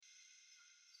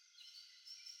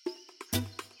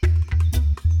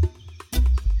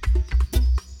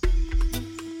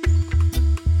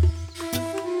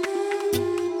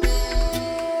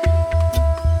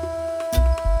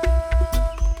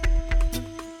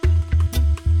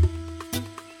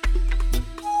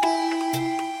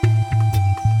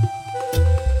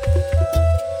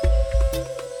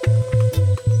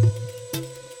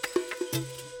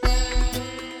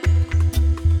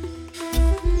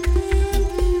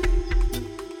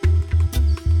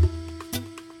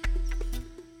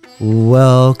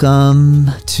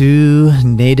Welcome to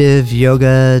Native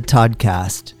Yoga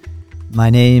Toddcast.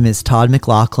 My name is Todd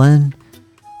McLaughlin.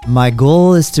 My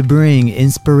goal is to bring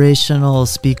inspirational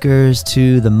speakers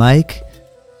to the mic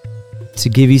to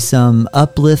give you some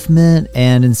upliftment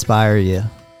and inspire you.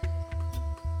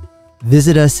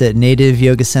 Visit us at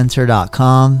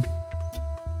nativeyogacenter.com.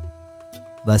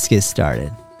 Let's get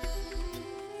started.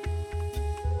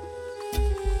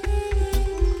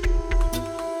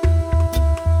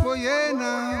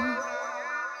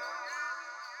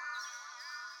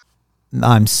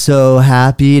 I'm so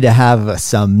happy to have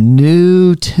some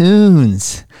new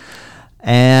tunes.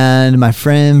 And my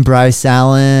friend Bryce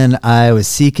Allen, I was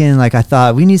seeking, I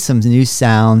thought we need some new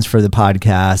sounds for the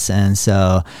podcast. And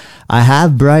so I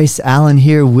have Bryce Allen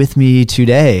here with me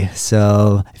today.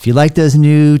 So if you like those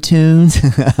new tunes,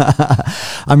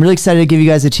 I'm really excited to give you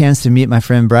guys a chance to meet my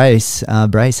friend Bryce.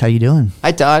 Bryce, how you doing?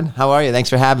 Hi, Todd. How are you? Thanks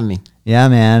for having me. Yeah,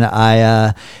 man.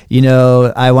 I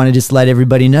want to just let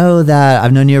everybody know that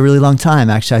I've known you a really long time.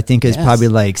 Actually, I think it's probably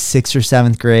like 6th or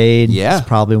 7th grade. Yeah. It's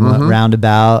probably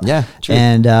roundabout. Yeah, true.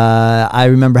 And I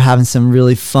remember having some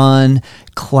really fun,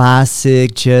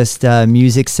 classic, just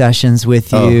music sessions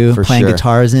with you, playing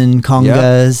guitars and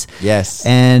congas. Yep. Yes.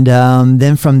 And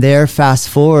then from there, fast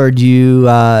forward, you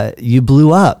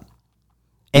blew up.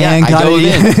 And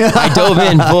I dove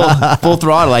in full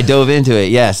throttle. I dove into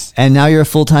it. Yes. And now you're a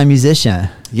full-time musician.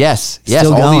 Yes.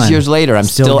 Still all going. These years later, I'm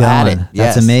still at it.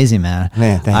 Yes. That's amazing, man.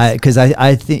 Man, thanks. Because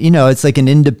I think, it's like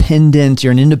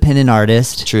you're an independent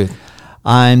artist. Truth.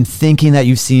 I'm thinking that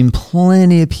you've seen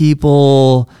plenty of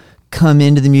people come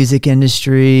into the music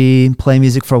industry, play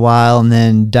music for a while, and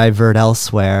then divert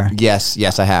elsewhere. Yes,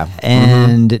 I have.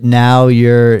 And now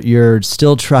you're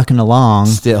still trucking along.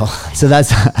 Still. So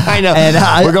that's I know.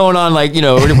 And we're going on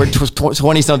we're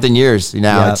 20 something years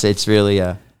now. Yep. It's really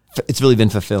been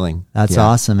fulfilling. That's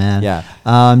awesome, man. Yeah.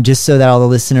 Just so that all the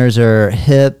listeners are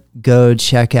hip, go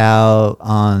check out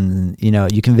on,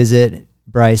 you can visit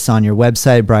Bryce on your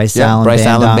website,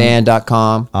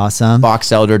 BryceAllenBand.com. Awesome.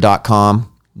 BoxElder.com.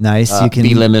 Nice. You can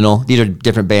Liminal. These are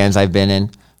different bands I've been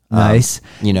in. Nice.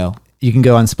 You can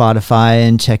go on Spotify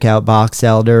and check out Box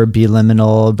Elder, Be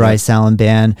Liminal, Bryce Allen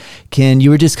Band. You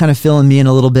were just kind of filling me in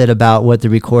a little bit about what the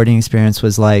recording experience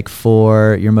was like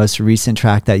for your most recent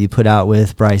track that you put out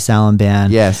with Bryce Allen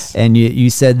Band. Yes. And you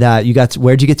said that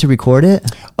where'd you get to record it?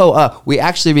 We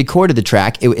actually recorded the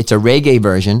track. It's a reggae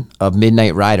version of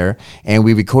Midnight Rider, and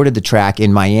we recorded the track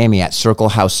in Miami at Circle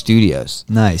House Studios.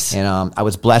 Nice. And I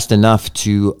was blessed enough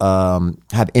to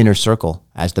have Inner Circle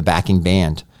as the backing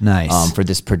band. Nice. For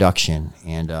this production.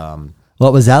 And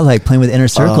what was that like, playing with Inner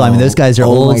Circle? I mean, those guys are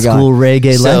old school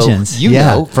reggae legends. You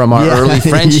know from our early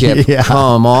friendship,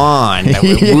 come on.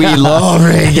 We love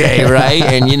reggae, right?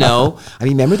 And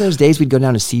remember those days we'd go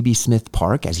down to CB Smith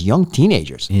Park as young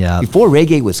teenagers. Yeah. Before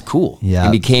reggae was cool. Yeah.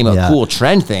 And became a cool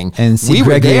trend thing. And we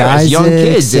were there as young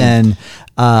kids. And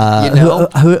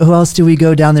who else do we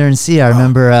go down there and see? I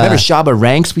remember Shabba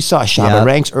Ranks. We saw Shabba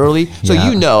Ranks early. So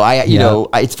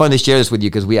it's fun to share this with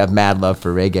you because we have mad love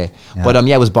for reggae. Yeah. But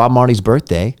it was Bob Marley's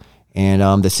birthday,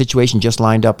 and the situation just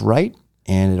lined up right,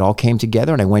 and it all came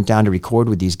together. And I went down to record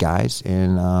with these guys,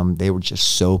 and they were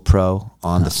just so pro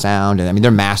on the sound. And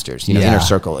they're masters. Inner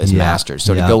Circle is masters.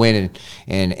 So to go in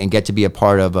and get to be a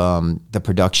part of the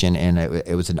production, and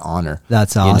it was an honor.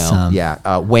 That's awesome.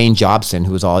 Wayne Jobson,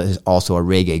 who is also a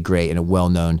reggae great and a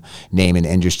well-known name in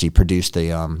the industry, produced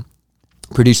the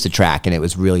track, and it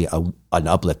was really an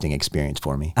uplifting experience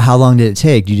for me. How long did it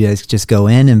take? Did you guys just go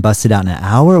in and bust it out in an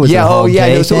hour? So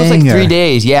it was like 3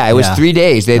 days. Yeah, it was 3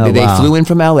 days. They flew in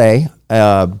from LA.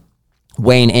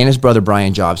 Wayne and his brother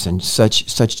Brian Jobson,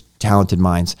 such talented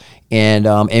minds, and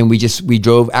we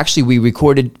drove. Actually, we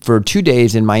recorded for 2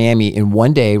 days in Miami in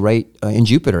 1 day, right in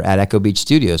Jupiter at Echo Beach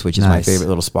Studios, which is my favorite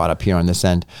little spot up here on this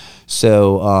end.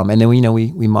 So, and then we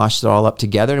moshed it all up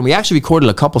together, and we actually recorded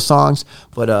a couple songs,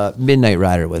 but Midnight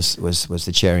Rider was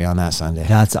the cherry on that Sunday.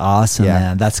 That's awesome,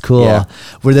 man. That's cool. Yeah.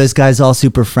 Were those guys all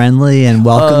super friendly and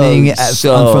welcoming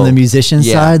from the musician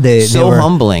side? They were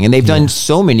humbling, and they've done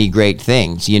so many great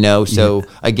things, So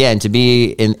again, to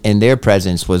be in their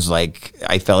presence was like,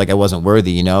 I felt like I wasn't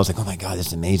worthy, I was like, oh my God, this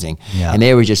is amazing. Yeah. And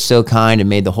they were just so kind and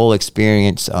made the whole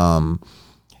experience,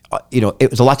 it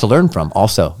was a lot to learn from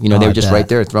also. They were just right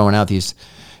there throwing out these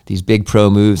big pro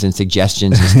moves and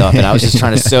suggestions and stuff. And I was just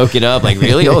trying to soak it up. Like,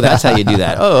 really? Oh, that's how you do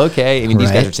that. Oh, okay.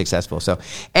 These guys are successful. So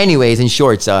anyways, in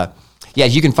short,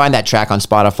 you can find that track on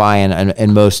Spotify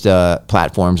and most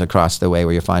platforms across the way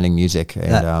where you're finding music.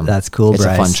 And, that's cool, It's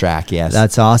Bryce. a fun track, yes.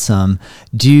 That's awesome.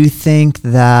 Do you think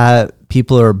that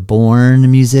people are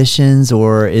born musicians,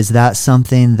 or is that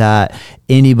something that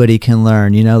anybody can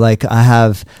learn. You know, like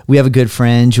we have a good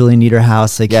friend, Julian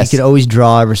Niederhaus. Like he could always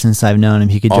draw ever since I've known him.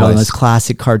 He could draw those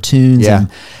classic cartoons. Yeah.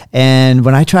 And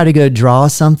when I try to go draw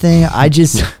something, I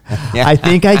just, I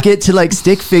think I get to like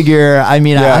stick figure. I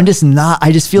mean, I'm just not,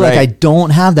 I just feel like I don't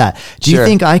have that. Do you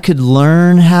think I could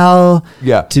learn how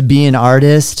to be an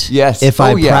artist? Yes. If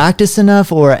I practice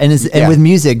enough and with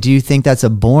music, do you think that's a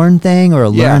born thing or a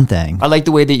learned thing? I like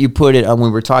the way that you put it when we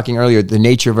were talking earlier, the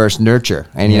nature versus nurture.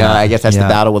 And, you know, I guess that's the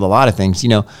battle with a lot of things. You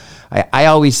know, I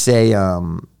always say,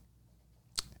 you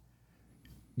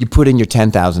put in your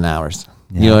 10,000 hours.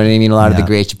 You know what I mean? A lot of the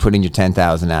greats, you put in your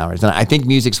 10,000 hours. And I think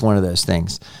music's one of those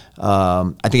things.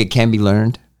 I think it can be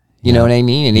learned. You know what I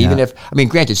mean? And even if, I mean,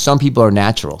 granted, some people are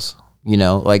naturals, you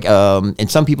know, like, and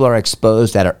some people are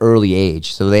exposed at an early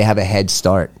age. So they have a head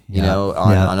start, you know,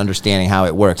 on understanding how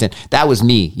it works. And that was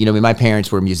me. You know, I mean, my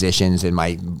parents were musicians and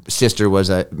my sister was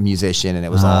a musician and it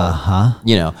was all,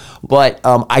 you know. But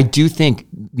I do think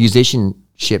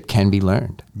musicianship can be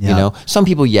learned. You know, some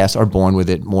people, yes, are born with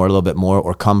it a little bit more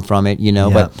or come from it, you know,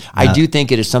 but I do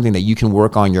think it is something that you can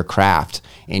work on your craft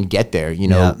and get there, you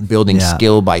know, building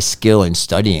skill by skill and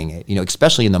studying it, you know,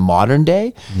 especially in the modern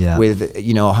day with,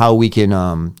 you know, how we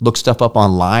can look stuff up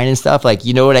online and stuff, like,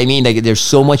 you know what I mean? Like, there's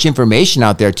so much information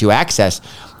out there to access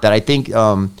that I think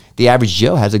the average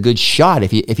Joe has a good shot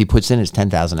if he puts in his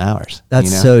 10,000 hours.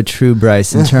 That's so true,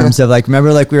 Bryce, in terms of like,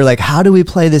 remember, like we were like, how do we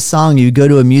play this song? You go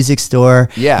to a music store,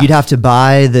 you'd have to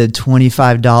buy the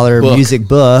 $25 music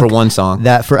book for one song.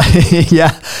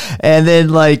 And then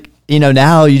like, you know,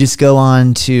 now you just go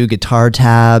on to Guitar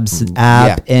Tabs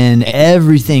app and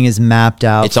everything is mapped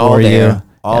out it's for all there. you.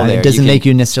 All there. It doesn't make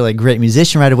you necessarily a great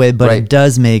musician right away, but it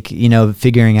does make, you know,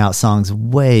 figuring out songs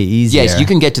way easier. Yes, you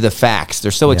can get to the facts.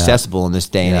 They're so accessible in this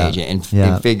day and age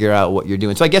and figure out what you're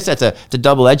doing. So I guess it's a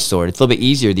double-edged sword. It's a little bit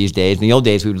easier these days. In the old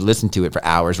days, we would listen to it for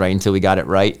hours, right, until we got it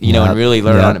right, you know, and really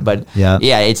learn on it. But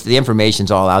it's the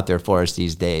information's all out there for us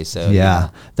these days. So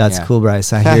that's cool,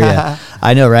 Bryce. I hear you.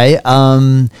 I know, right?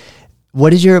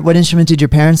 What instrument did your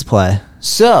parents play?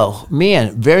 So,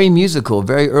 man, very musical,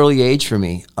 very early age for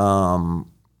me.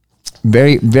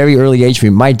 Very, very early age for me.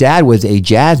 My dad was a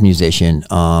jazz musician,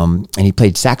 and he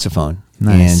played saxophone.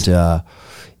 Nice. And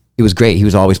it was great. He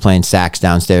was always playing sax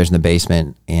downstairs in the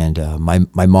basement. And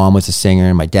my mom was a singer,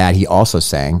 and my dad, he also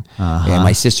sang. And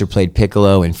my sister played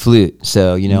piccolo and flute.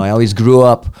 So, you know, I always grew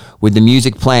up with the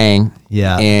music playing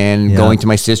and going to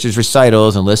my sister's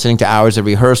recitals and listening to hours of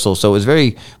rehearsal. So it was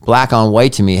very black on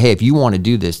white to me. Hey, if you want to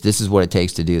do this, this is what it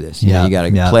takes to do this. You know, you got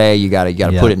to play, you got to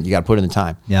put it, you got to put in the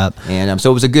time. And so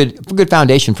it was a good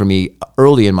foundation for me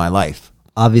early in my life.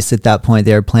 Obviously, at that point,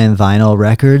 they were playing vinyl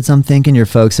records. I'm thinking your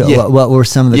folks. What were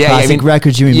some of the classic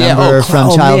records you remember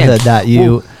from childhood that you?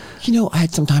 Well, you know, I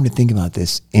had some time to think about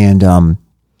this, and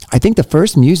I think the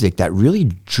first music that really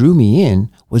drew me in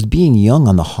was being young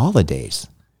on the holidays.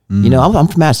 You know, I'm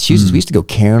from Massachusetts. We used to go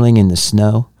caroling in the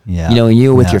snow. You know, and you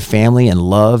were with your family and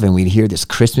love, and we'd hear this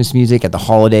Christmas music at the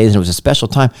holidays, and it was a special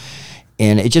time.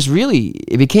 And it just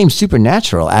it became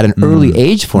supernatural at an early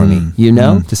age for me, you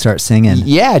know? To start singing.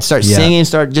 Singing,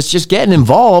 start just getting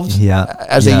involved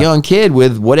as a young kid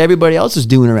with what everybody else is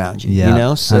doing around you, you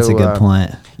know? So, that's a good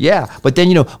point. Yeah. But then,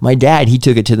 you know, my dad, he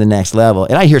took it to the next level.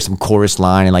 And I hear some chorus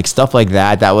line and like stuff like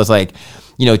that. That was like,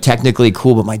 you know, technically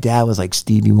cool. But my dad was like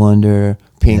Stevie Wonder,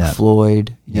 Pink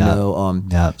Floyd, you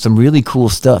know, some really cool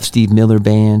stuff. Steve Miller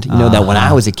Band, you know, that when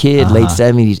I was a kid, late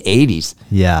 70s, 80s,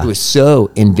 it was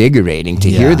so invigorating to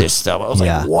hear this stuff. I was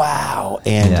like, wow.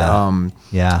 And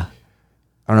I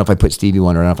don't know if I put Stevie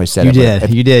Wonder. I don't know if I said it.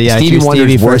 You did. Yeah, Stevie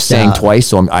Wonder's worth saying twice,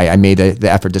 so I made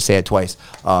the effort to say it twice.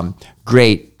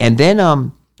 Great. And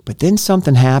then, but then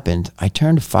something happened. I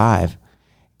turned 5,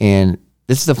 and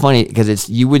this is the funny, because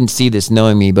you wouldn't see this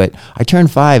knowing me, but I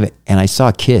turned 5 and I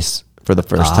saw Kiss for the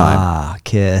first time.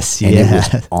 Kiss, and it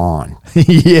was on.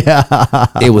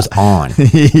 It was on.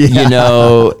 You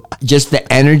know, just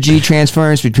the energy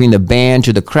transference between the band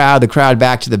to the crowd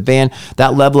back to the band,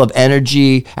 that level of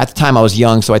energy. At the time I was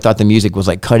young, so I thought the music was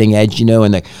like cutting edge, you know,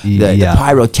 and the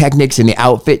pyrotechnics and the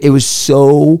outfit. It was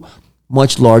so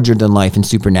much larger than life and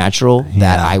supernatural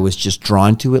that I was just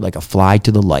drawn to it like a fly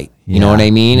to the light. You know what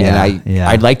I mean? And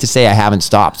I'd like to say I haven't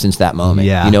stopped since that moment.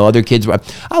 You know, other kids,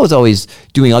 I was always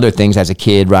doing other things as a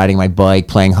kid, riding my bike,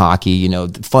 playing hockey, you know,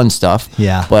 fun stuff.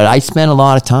 But I spent a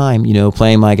lot of time, you know,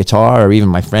 playing my guitar, or even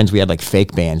my friends, we had like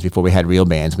fake bands before we had real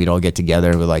bands. We'd all get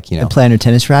together with like, you know. And play on your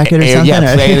tennis racket or something?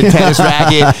 Yeah, playing the tennis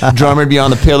racket, drummer would be on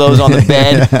the pillows on the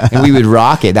bed, and we would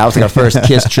rock it. That was like our first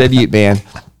Kiss tribute band.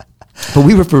 But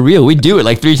we were for real. We'd do it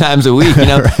like 3 times a week, you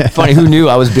know. Funny, who knew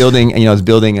I was building, you know,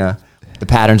 the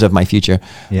patterns of my future.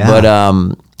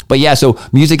 But but yeah, so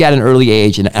music at an early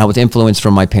age, and I was influenced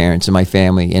from my parents and my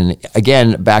family. And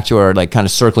again, back to our like kind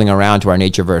of circling around to our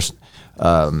nature verse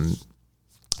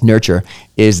nurture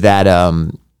is that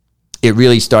it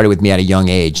really started with me at a young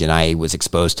age, and I was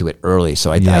exposed to it early. So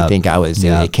I think I was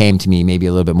it came to me maybe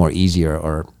a little bit more easier,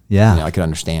 or I could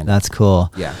understand. That's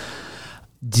cool. Yeah.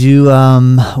 Do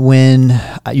when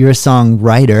you're a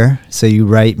songwriter, so you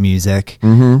write music,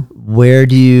 where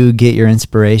do you get your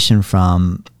inspiration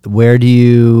from?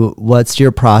 What's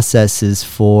your processes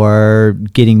for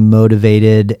getting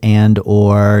motivated and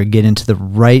or get into the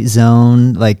right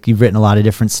zone? Like, you've written a lot of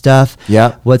different stuff.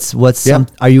 Yeah.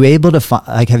 Are you able to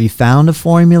have you found a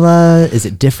formula? Is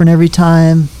it different every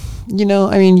time?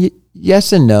 I mean,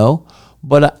 yes and no,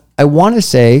 but I want to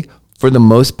say for the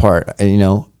most part,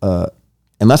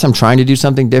 unless I'm trying to do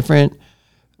something different,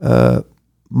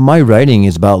 my writing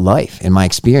is about life and my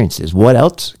experiences. What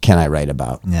else can I write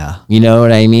about? Yeah. You know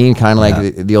what I mean? Kind of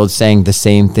like the old saying, the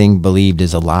same thing believed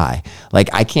is a lie. Like,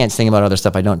 I can't sing about other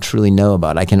stuff I don't truly know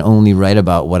about. I can only write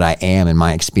about what I am and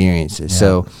my experiences.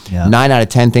 So 9 out of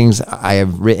 10 things I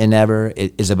have written ever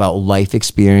is about life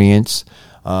experience.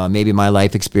 Maybe my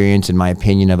life experience and my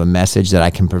opinion of a message that I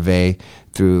can purvey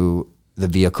through the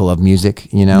vehicle of music,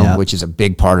 which is a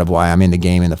big part of why I'm in the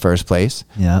game in the first place.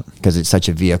 Yeah. Because it's such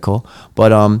a vehicle.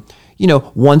 But,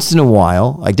 once in a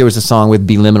while, like there was a song with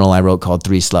Liminal I wrote called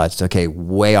 3 Sluts. Okay.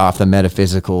 Way off the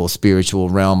metaphysical, spiritual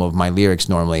realm of my lyrics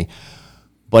normally.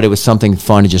 But it was something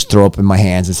fun to just throw up in my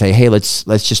hands and say, hey, let's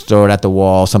just throw it at the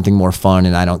wall, something more fun,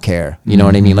 and I don't care. You know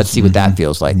what I mean? Let's see what that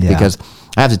feels like. Yeah. Because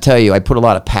I have to tell you, I put a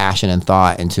lot of passion and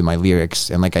thought into my lyrics.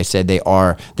 And like I said,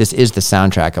 this is the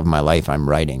soundtrack of my life I'm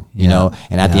writing, you know?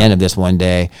 And at the end of this one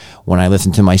day, when I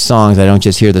listen to my songs, I don't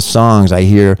just hear the songs, I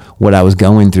hear what I was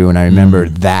going through, and I remember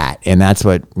that. And that's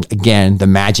what, again, the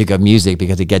magic of music,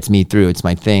 because it gets me through. It's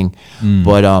my thing.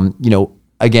 But,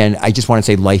 again, I just want to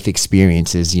say life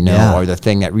experiences, are the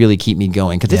thing that really keep me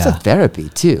going, because it's a therapy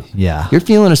too. Yeah. You're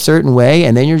feeling a certain way,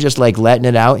 and then you're just like letting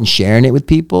it out and sharing it with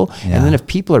people. Yeah. And then if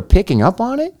people are picking up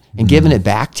on it and giving it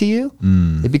back to you,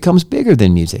 it becomes bigger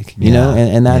than music, you know?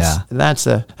 And that's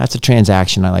a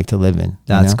transaction I like to live in.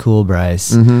 That's cool,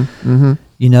 Bryce.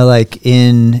 Like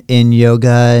in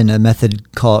yoga, in a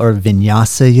method called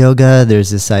Vinyasa yoga, there's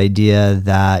this idea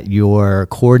that you're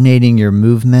coordinating your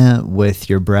movement with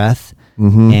your breath.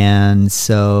 And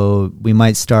so we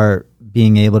might start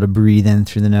being able to breathe in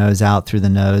through the nose, out through the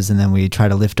nose, and then we try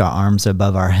to lift our arms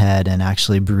above our head and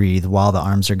actually breathe while the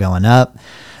arms are going up.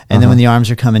 And then when the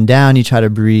arms are coming down, you try to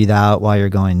breathe out while you're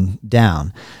going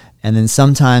down. And then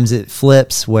sometimes it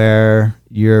flips where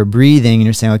you're breathing and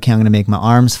you're saying, okay, I'm going to make my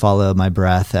arms follow my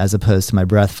breath as opposed to my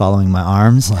breath following my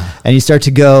arms. Wow. And you start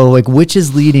to go like, which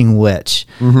is leading which?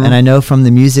 And I know from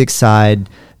the music side,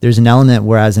 there's an element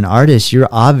where as an artist, you're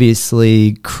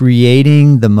obviously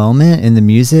creating the moment in the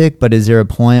music, but is there a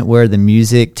point where the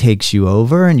music takes you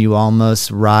over and you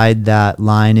almost ride that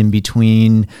line in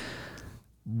between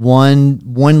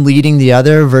one leading the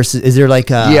other versus, is there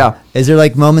like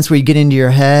moments where you get into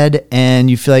your head and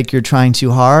you feel like you're trying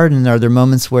too hard, and are there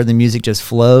moments where the music just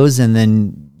flows and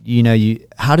then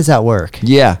how does that work?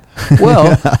 Yeah.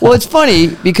 Well, it's funny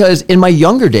because in my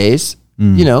younger days,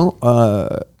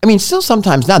 still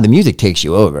sometimes now the music takes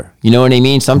you over. You know what I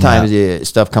mean? Sometimes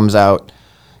stuff comes out,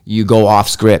 you go off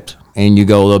script and you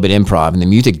go a little bit improv, and the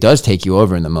music does take you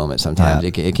over in the moment. Sometimes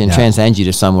it can transcend you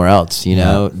to somewhere else,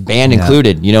 band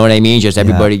included, you know what I mean? Just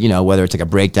everybody, whether it's like a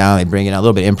breakdown, they bring in a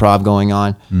little bit of improv going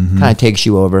on, kind of takes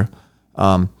you over.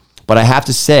 But I have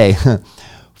to say,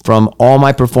 from all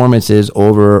my performances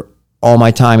over all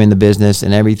my time in the business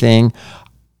and everything,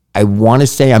 I want to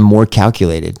say I'm more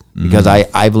calculated because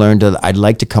I've learned I'd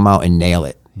like to come out and nail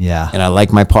it. Yeah. And I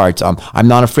like my parts. I'm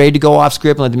not afraid to go off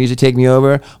script and let the music take me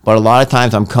over, but a lot of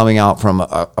times I'm coming out from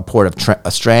a port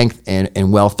of strength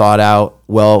and well thought out,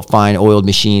 well fine oiled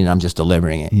machine, and I'm just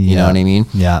delivering it. You know what I mean?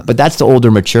 Yeah. But that's the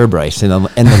older, mature Bryce in the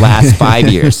last 5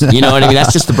 years. You know what I mean?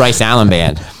 That's just the Bryce Allen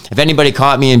Band. If anybody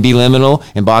caught me in Liminal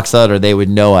in Box Elder, they would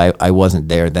know I wasn't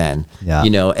there then. Yeah.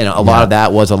 And a lot of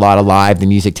that was a lot of live. The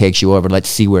music takes you over. Let's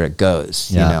see where it goes.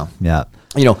 Yeah. Yeah.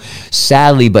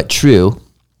 Sadly but true.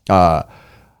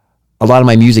 A lot of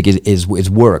my music is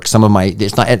work. Some of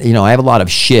it's not, I have a lot of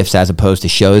shifts as opposed to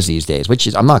shows these days, which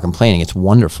is, I'm not complaining. It's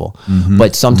wonderful.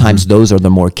 But sometimes those are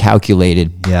the more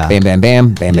calculated, bam, bam,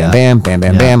 bam, bam, bam, bam, bam,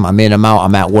 bam, bam. I'm in, I'm out,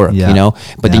 I'm at work,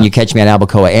 But then you catch me at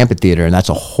Albacoa Amphitheater, and that's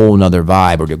a whole nother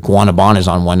vibe. Or Guanabana's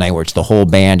on one night where it's the whole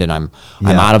band, and I'm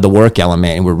out of the work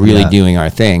element, and we're really doing our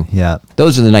thing. Yeah.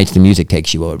 Those are the nights the music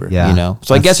takes you over,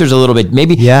 So I guess there's a little bit,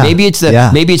 maybe it's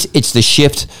the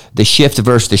shift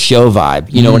versus the show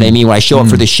vibe. You know what I mean? where I show up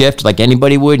for the shift like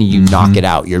anybody would, and you knock it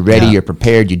out. You're ready, you're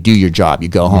prepared, you do your job, you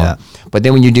go home. Yeah. But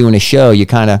then when you're doing a show, you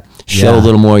kind of show a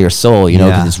little more of your soul, you know,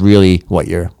 because it's really what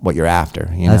you're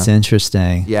after. You know? That's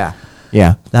interesting. Yeah.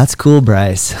 Yeah. That's cool,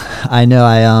 Bryce. I know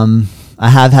I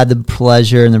have had the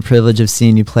pleasure and the privilege of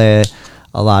seeing you play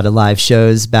a lot of live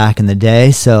shows back in the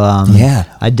day. So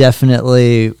I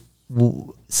definitely,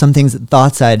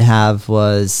 thoughts I'd have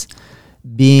was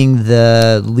being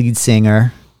the lead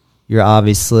singer. You're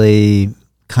obviously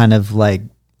kind of like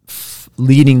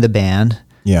leading the band.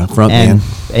 Yeah, front man.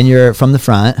 And you're from the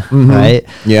front, right?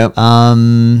 Yeah.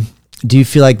 Do you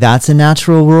feel like that's a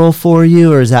natural role for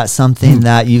you, or is that something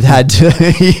that you've had to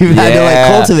like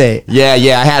cultivate? Yeah,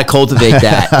 I had to cultivate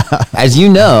that. As you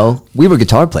know, we were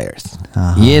guitar players.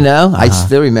 You know, I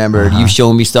still remember you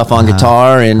showing me stuff on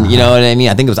guitar, and you know what I mean?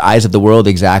 I think it was Eyes of the World,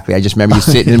 exactly. I just remember you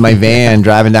sitting in my van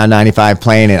driving down 95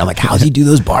 playing it. I'm like, how does he do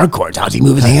those bar chords? How does he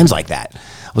move his hands like that?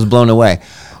 I was blown away.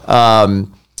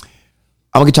 I'm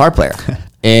a guitar player.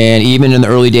 And even in the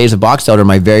early days of Box Elder,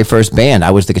 my very first band,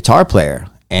 I was the guitar player.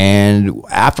 And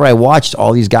after I watched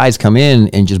all these guys come in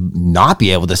and just not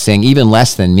be able to sing even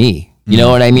less than me, you know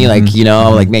what I mean? Like, you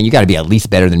know, like, man, you got to be at least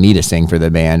better than me to sing for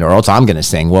the band, or else I'm going to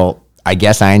sing. Well, I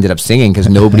guess I ended up singing because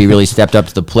nobody really stepped up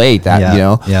to the plate you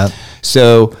know? Yeah.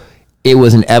 So it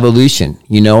was an evolution.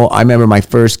 You know, I remember my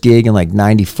first gig in like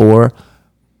 94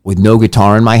 with no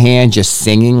guitar in my hand, just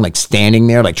singing, like standing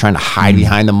there, like trying to hide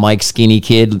behind the mic, skinny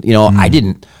kid. You know, I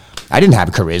didn't have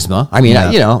charisma. I mean,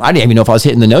 I didn't even know if I was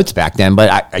hitting the notes back then, but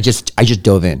I just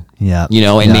dove in. Yeah. You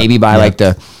know, and maybe by like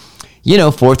the, you know,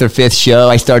 fourth or fifth show,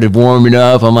 I started warming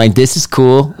up. I'm like, this is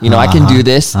cool. You know, I can do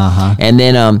this. And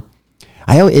then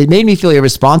it made me feel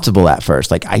irresponsible at first.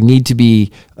 Like I need to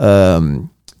be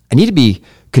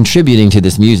contributing to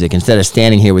this music instead of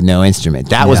standing here with no instrument.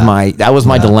 That was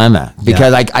my dilemma,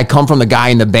 because I come from the guy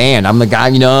in the band. I'm the guy,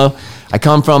 you know, I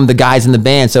come from the guys in the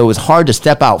band. So it was hard to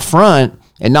step out front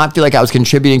and not feel like I was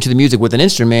contributing to the music with an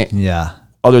instrument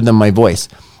other than my voice.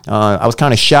 I was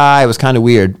kind of shy. It was kind of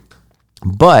weird.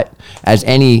 But as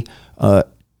any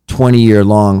 20-year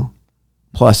long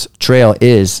plus trail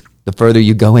is, the further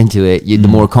you go into it, the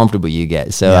more comfortable you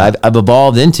get. So I've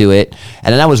evolved into it.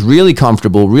 And then I was really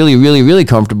comfortable, really, really, really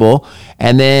comfortable.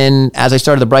 And then as I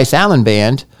started the Bryce Allen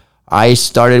Band, I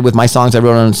started with my songs I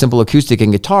wrote on simple acoustic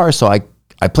and guitar. So I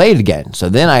played it again. So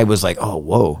then I was like, oh,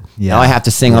 whoa. Yeah. Now I have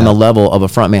to sing on the level of a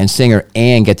frontman singer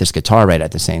and get this guitar right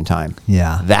at the same time.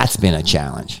 Yeah. That's been a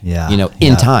challenge. Yeah. You know,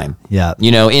 in time. Yeah.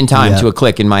 You know, in time to a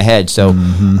click in my head. So,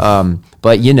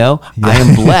 but you know, I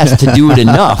am blessed to do it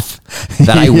enough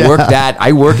that I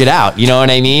work it out. You know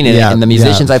what I mean? And the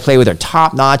musicians I play with are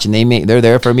top notch, and they're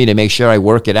there for me to make sure I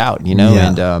work it out, you know?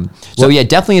 Yeah. And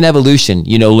definitely an evolution,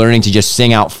 you know, learning to just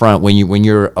sing out front when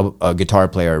you're a guitar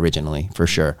player originally, for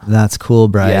sure. That's cool,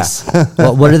 Bryce. Yeah.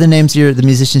 Well, what are the names of the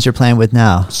musicians you're playing with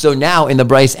now? So now in the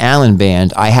Bryce Allen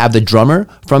Band, I have the drummer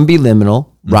from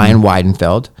Beliminal, Ryan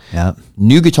Weidenfeld. Yep.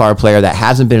 New guitar player that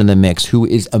hasn't been in the mix, who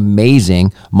is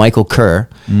amazing, Michael Kerr.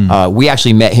 We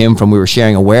actually met him from, we were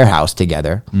sharing a warehouse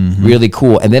together. Really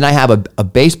cool. And then I have a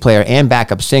bass player and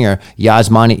backup singer,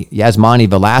 Yasmani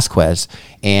Velasquez,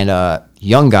 and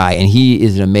young guy, and he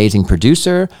is an amazing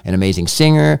producer, an amazing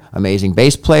singer, amazing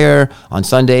bass player. On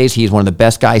Sundays, he's one of the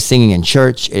best guys singing in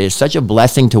church. It is such a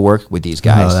blessing to work with these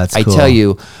guys. Oh, that's cool. I tell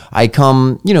you, I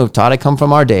come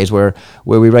from our days where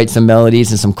we write some melodies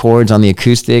and some chords on the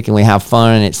acoustic and we have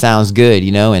fun and it sounds good,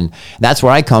 you know, and that's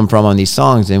where I come from on these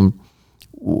songs. And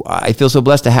I feel so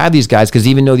blessed to have these guys, because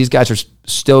even though these guys are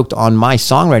stoked on my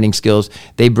songwriting skills,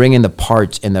 they bring in the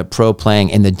parts and the pro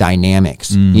playing and the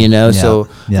dynamics, you know? So,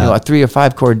 you know, a 3 or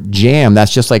 5 chord jam,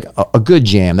 that's just like a good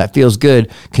jam that feels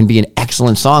good, can be an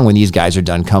excellent song when these guys are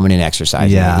done coming and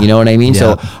exercising. You know what I mean?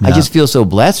 So I just feel so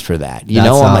blessed for that. You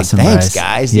know, I'm awesome, like, thanks, Bryce.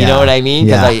 guys. You know what I mean?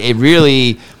 Because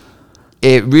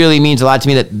it really means a lot to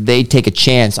me that they take a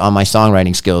chance on my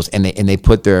songwriting skills and they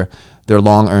put their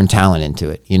long-earned talent into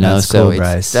it, you know? That's so cool, it's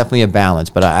Bryce. definitely a balance,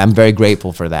 but I'm very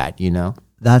grateful for that, you know?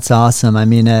 That's awesome. I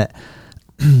mean, I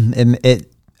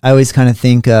always kind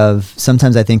of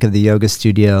sometimes I think of the yoga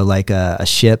studio like a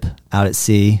ship out at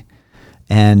sea.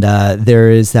 And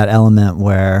there is that element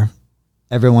where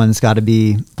everyone's got to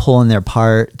be pulling their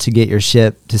part to get your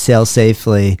ship to sail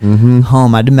safely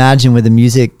home. I'd imagine with the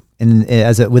music and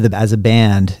as a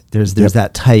band, there's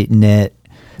that tight knit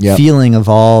feeling of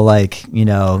all, like, you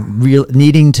know,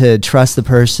 needing to trust the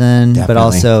person, but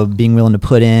also being willing to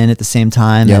put in at the same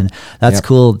time. And that's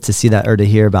cool to see that, or to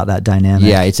hear about that dynamic.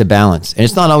 Yeah, it's a balance. And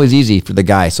it's not always easy for the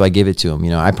guy, so I give it to him.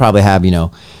 You know, I probably have,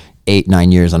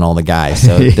 8-9 years on all the guys,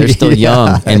 so they're still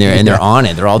young and they're on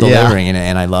it. They're all delivering,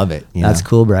 and I love it. That's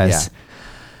cool, Bryce.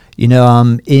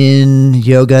 In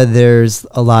yoga, there's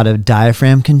a lot of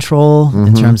diaphragm control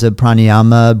in terms of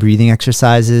pranayama, breathing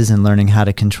exercises, and learning how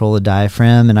to control the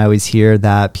diaphragm. And I always hear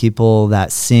that people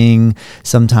that sing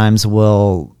sometimes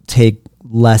will take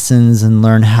lessons and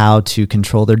learn how to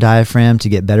control their diaphragm to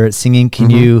get better at singing.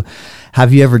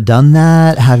 Have you ever done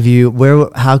that?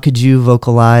 How could you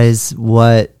vocalize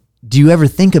what? Do you ever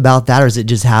think about that, or does it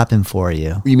just happen for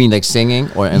you? You mean like singing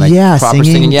or proper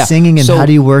singing? Yeah, singing, and so, how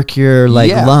do you work your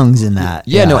lungs in that?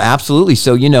 Yeah, no, absolutely.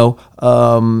 So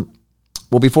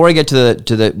well, before I get to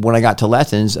the when I got to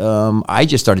lessons, I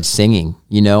just started singing.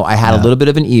 I had a little bit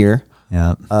of an ear.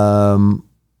 Yeah.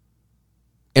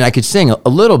 And I could sing a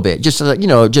little bit,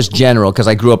 just general, because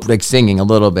I grew up like singing a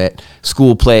little bit,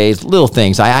 school plays, little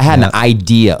things. I had an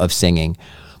idea of singing.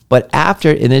 But after,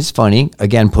 and it's funny,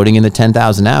 again, putting in the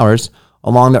 10,000 hours,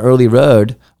 along the early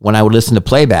road, when I would listen to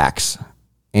playbacks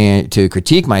and to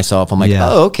critique myself, I'm like,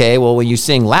 oh, okay, well, when you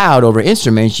sing loud over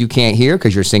instruments, you can't hear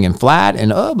because you're singing flat,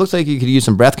 and it looks like you could use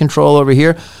some breath control over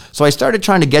here. So I started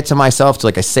trying to get to myself to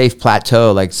like a safe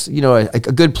plateau, like, a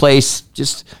good place,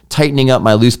 just tightening up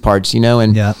my loose parts,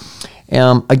 and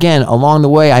again, along the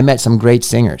way, I met some great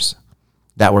singers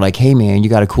that were like, hey man, you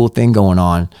got a cool thing going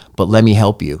on, but let me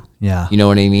help you. Yeah. You know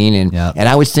what I mean? And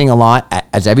I would sing a lot,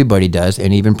 as everybody does,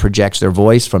 and even projects their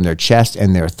voice from their chest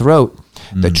and their throat.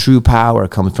 The true power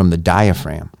comes from the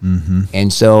diaphragm.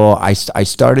 And so I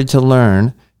started to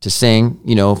learn to sing,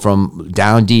 from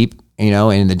down deep,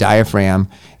 in the diaphragm,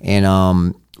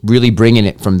 and really bringing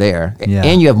it from there.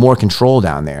 And you have more control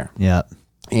down there. Yeah.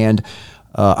 And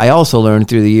I also learned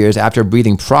through the years, after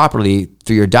breathing properly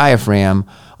through your diaphragm,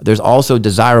 there's also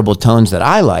desirable tones that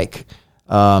I like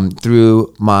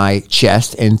through my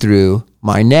chest and through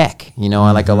my neck.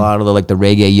 I like a lot of the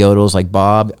reggae yodels, like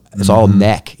Bob. It's all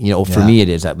neck, for me it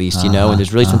is, at least, and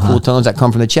there's really some cool tones that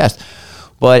come from the chest.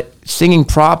 But singing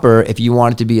proper, if you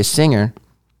wanted to be a singer,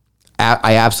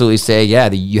 I absolutely say,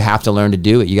 you have to learn to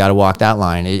do it. You got to walk that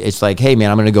line. It's like, hey man,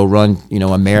 I'm going to go run,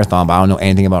 a marathon, but I don't know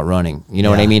anything about running. You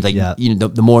know what I mean? Like,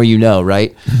 the more you know,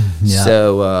 right?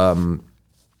 So,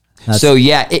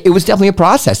 it was definitely a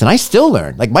process, and I still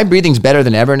learn. Like, my breathing's better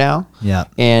than ever now. Yeah.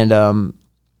 And,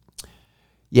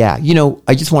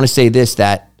 I just want to say this,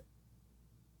 that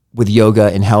with yoga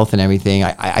and health and everything,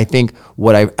 I think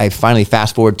what I finally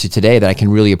fast forward to today that I can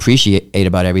really appreciate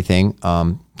about everything,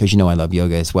 because I love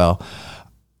yoga as well,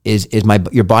 is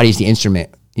your body's the instrument.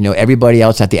 Everybody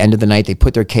else at the end of the night, they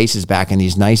put their cases back in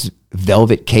these nice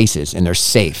velvet cases, and they're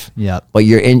safe. Yeah. But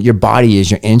your body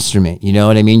is your instrument. You know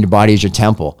what I mean? Your body is your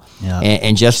temple. Yeah.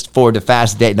 And just for the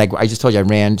fast day, like I just told you, I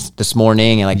ran this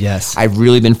morning, and I've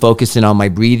really been focusing on my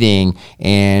breathing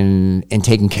and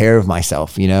taking care of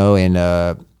myself.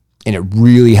 And it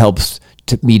really helps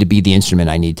me to be the instrument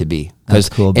I need to be. Because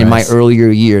cool, in my earlier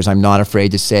years, I'm not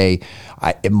afraid to say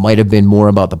it might have been more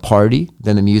about the party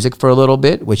than the music for a little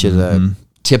bit, which is a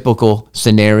typical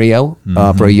scenario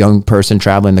for a young person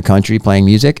traveling the country playing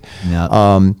music. Yeah.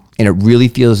 And it really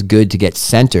feels good to get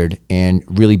centered and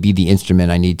really be the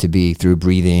instrument I need to be through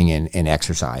breathing and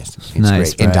exercise. It's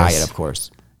nice, great. And diet, of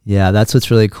course. Yeah, that's what's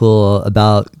really cool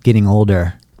about getting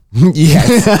older.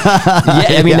 Yes.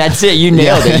 I mean, that's it. You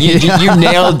nailed it. You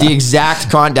nailed the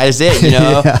exact that's it.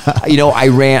 I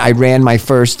ran my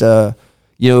first, I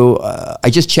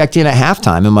just checked in at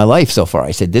halftime in my life so far.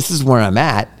 I said, this is where I'm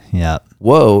at. Yeah.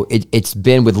 Whoa. It's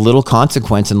been with little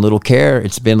consequence and little care.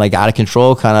 It's been like out of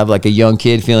control, kind of like a young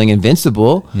kid feeling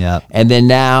invincible. Yeah. And then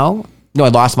now, I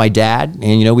lost my dad,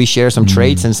 and, we share some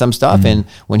traits and some stuff. And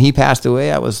when he passed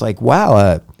away, I was like,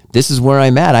 wow, this is where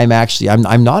I'm at.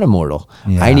 I'm not immortal.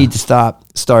 Yeah. I need to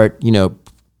start,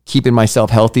 keeping myself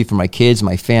healthy for my kids,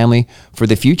 my family, for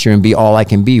the future, and be all I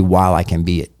can be while I can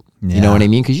be it. Yeah. You know what I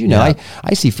mean? Because,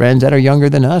 I see friends that are younger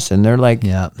than us, and they're like,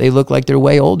 they look like they're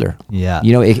way older. Yeah.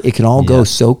 It can all go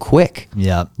so quick.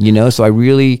 Yeah. So I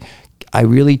really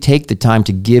take the time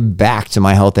to give back to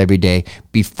my health every day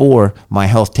before my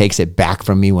health takes it back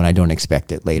from me when I don't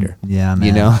expect it later. Yeah,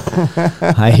 man.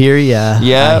 I hear ya.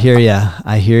 Yeah.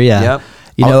 I hear ya. Yep.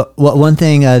 One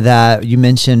thing that you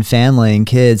mentioned, family and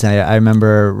kids. I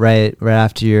remember right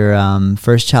after your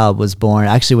first child was born.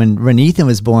 Actually, when Ethan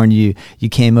was born, you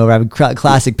came over. I have a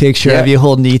classic picture of you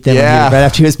holding Ethan right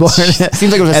after he was born.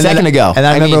 Seems like it was a second ago. And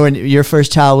I remember when your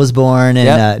first child was born,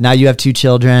 and now you have two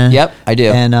children. Yep, I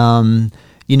do. And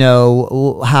you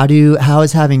know, how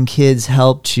has having kids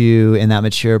helped you in that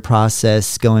mature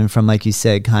process, going from, like you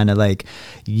said, kind of like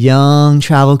young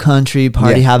travel country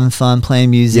party, having fun, playing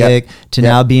music, to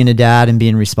now being a dad and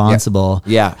being responsible?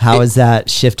 How has that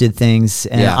shifted things?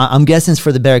 And I'm guessing it's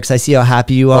for the better, because I see how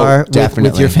happy you are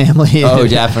with your family. Oh,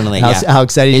 definitely. How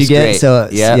excited you get. Great. So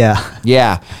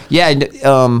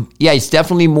it's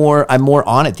definitely I'm more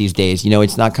on it these days. You know,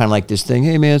 it's not kind of like this thing,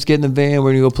 hey man, let's get in the van,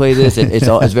 we're gonna go play this.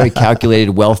 It's very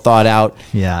calculated, well thought out.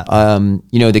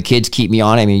 You know, the kids keep me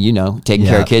on. I mean, you know, taking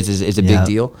care of kids is a big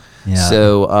deal.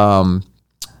 So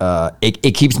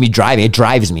it keeps me driving. It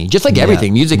drives me, just like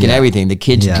everything, music and everything. The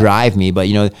kids drive me, but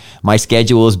you know, my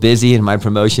schedule is busy and my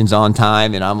promotion's on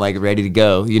time, and I'm like ready to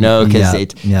go. You know, because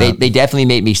they definitely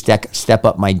made me step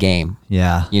up my game.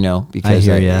 You know, because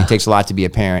it takes a lot to be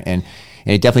a parent, and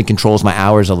it definitely controls my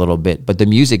hours a little bit. But the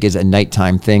music is a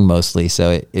nighttime thing mostly,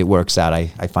 so it works out.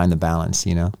 I find the balance.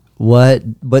 You know. What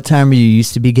time are you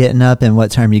used to be getting up, and what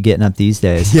time are you getting up these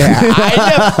days?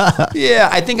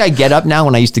 I think I get up now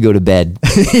when I used to go to bed.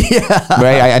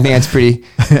 Right? I think that's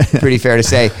pretty fair to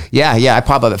say. I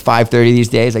pop up at 5:30 these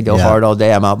days. I go hard all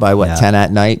day. I'm out by 10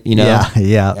 at night, you know?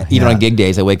 Even on gig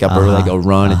days, I wake up early, I go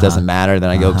run. It doesn't matter. Then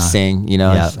I go sing, you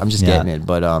know? I'm just getting it.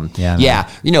 But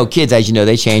you know, kids, as you know,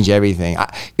 they change everything.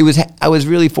 I was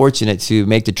really fortunate to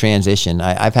make the transition.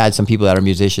 I've had some people that are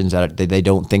musicians that they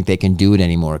don't think they can do it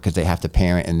anymore because they have to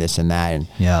parent and this and that,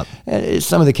 and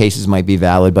some of the cases might be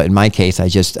valid, but in my case, I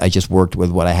just worked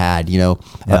with what I had. You know,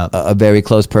 a very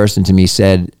close person to me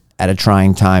said at a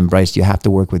trying time, Bryce, you have to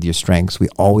work with your strengths. We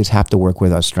always have to work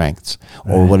with our strengths,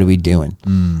 or what are we doing?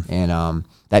 And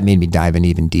that made me dive in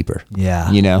even deeper.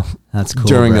 You know, that's cool.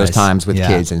 During those times with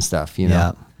kids and stuff. You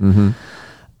know,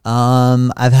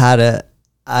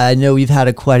 I know we've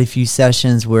had quite a few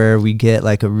sessions where we get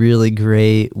like a really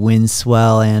great wind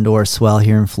swell and or swell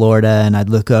here in Florida, and I'd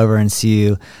look over and see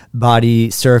you body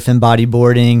surfing,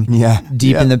 bodyboarding,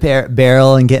 deep in the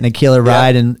barrel and getting a killer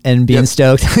ride and being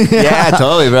stoked.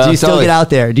 Totally, bro. Do you still get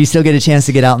out there? Do you still get a chance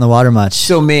to get out in the water much?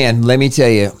 So, man, let me tell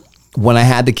you, when I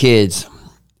had the kids,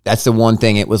 that's the one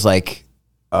thing. It was like,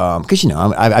 because you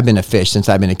know, I've been a fish since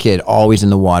I've been a kid, always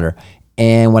in the water,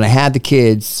 and when I had the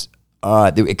kids,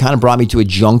 it kind of brought me to a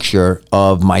juncture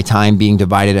of my time being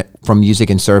divided from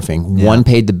music and surfing. One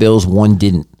paid the bills, one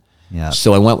didn't.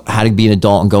 So I had to be an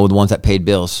adult and go with the ones that paid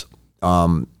bills.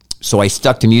 So I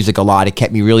stuck to music a lot. It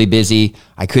kept me really busy.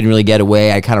 I couldn't really get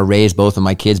away. I kind of raised both of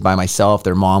my kids by myself.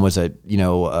 Their mom was a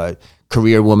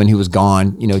career woman who was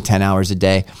gone, 10 hours a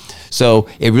day. So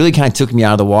it really kind of took me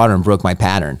out of the water and broke my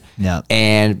pattern.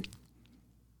 And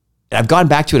I've gone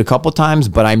back to it a couple of times,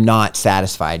 but I'm not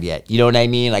satisfied yet. You know what I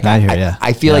mean? Like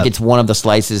I feel like it's one of the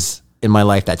slices in my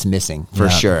life that's missing for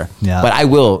sure. But I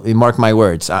will, mark my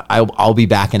words, I'll be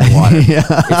back in the water.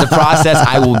 It's a process.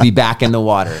 I will be back in the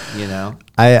water, you know?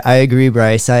 I agree,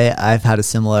 Bryce. I've had a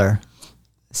similar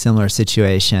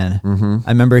situation. I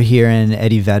remember hearing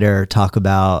Eddie Vedder talk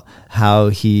about how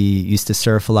he used to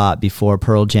surf a lot before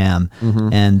Pearl Jam.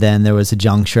 And then there was a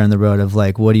juncture in the road of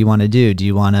like, what do you want to do? Do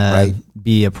you want to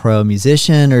be a pro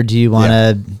musician, or do you want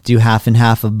to do half and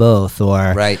half of both?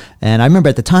 And I remember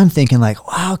at the time thinking like,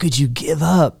 wow, could you give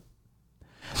up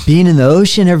being in the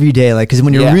ocean every day? Like, because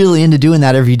when you're really into doing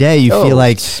that every day, you feel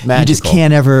like you just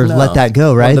can't ever let that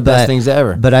go, right? One of the best things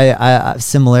ever. But I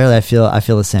similarly, I feel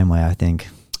the same way, I think.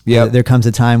 There comes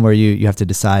a time where you have to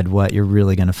decide what you're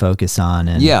really going to focus on.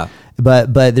 And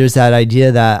but there's that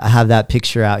idea that I have that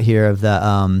picture out here of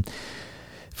the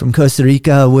from Costa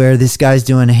Rica where this guy's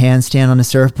doing a handstand on a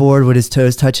surfboard with his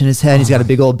toes touching his head. He's got a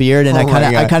big old beard, and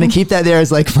I kind of keep that there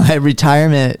as like my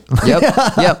retirement.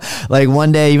 Like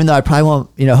one day, even though I probably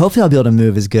won't, hopefully I'll be able to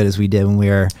move as good as we did when we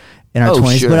were in our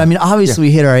 20s. But I mean, obviously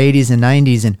we hit our 80s and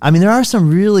 90s, and I mean there are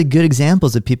some really good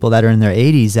examples of people that are in their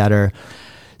 80s that are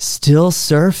still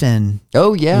surfing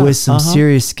with some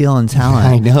serious skill and talent.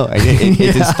 I know.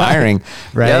 It's inspiring.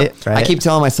 Right? I keep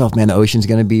telling myself, man, the ocean's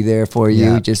going to be there for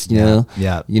you. Just,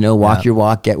 walk your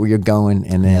walk, get where you're going,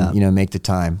 and then, make the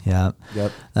time.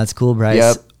 That's cool,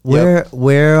 Bryce.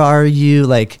 Where are you,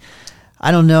 like, I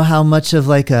don't know how much of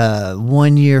like a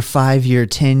 1 year, 5 year,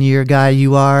 10 year guy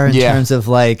you are in terms of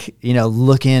like,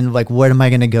 looking like, what am I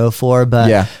going to go for?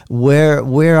 But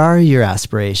where are your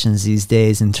aspirations these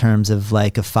days in terms of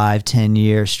like a 5-10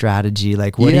 year strategy?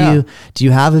 Like, what do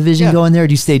you have a vision going there? Or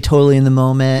do you stay totally in the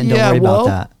moment and don't worry about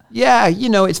that? Yeah, you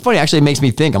know, it's funny. Actually, it makes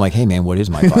me think. I'm like, hey, man, what is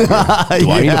my 5 year?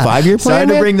 Do I need a 5-year plan? Sorry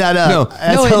to bring that up. No.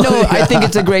 I think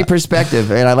it's a great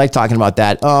perspective, and I like talking about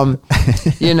that.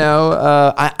 You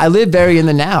know, I live very in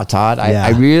the now, Todd. I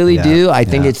really do. I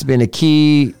think it's been a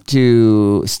key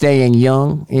to staying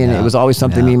young, and it was always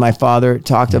something me and my father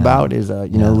talked about. Is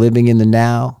you know, living in the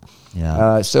now.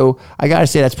 Yeah. So I got to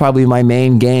say that's probably my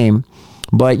main game.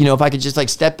 But you know, if I could just like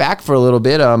step back for a little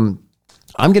bit,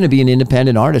 I'm going to be an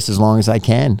independent artist as long as I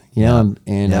can, you know,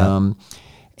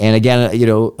 and again, you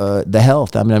know, the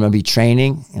health, I'm going to be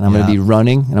training, and I'm going to be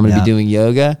running, and I'm going to be doing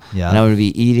yoga, and I'm going to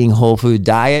be eating whole food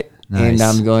diet, and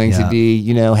I'm going to be,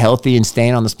 you know, healthy and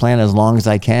staying on this planet as long as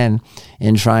I can,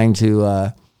 and trying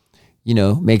to, you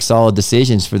know, make solid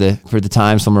decisions for the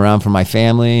times I'm around for my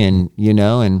family, and, you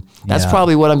know, and that's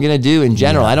probably what I'm going to do in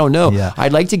general. I don't know.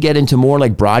 I'd like to get into more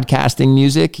like broadcasting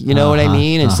music, you know what I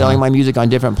mean? And selling my music on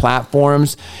different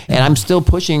platforms. And I'm still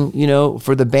pushing, you know,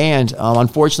 for the band.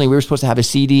 Unfortunately, we were supposed to have a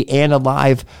CD and a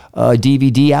live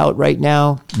DVD out right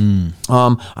now.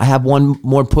 I have one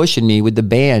more push in me with the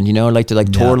band, you know, I'd like to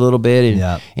like tour a little bit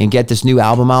and get this new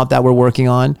album out that we're working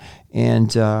on.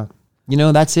 And, you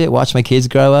know, that's it. Watch my kids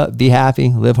grow up, be happy,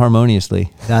 live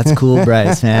harmoniously. That's cool,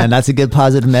 Bryce, man. That's a good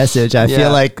positive message. I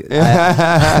feel like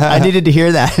I needed to hear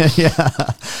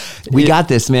that. We got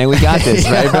this, man. We got this,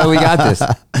 right, bro? We got this.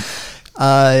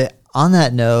 On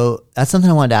that note, that's something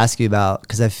I wanted to ask you about,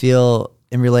 because I feel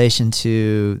in relation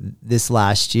to this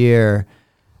last year,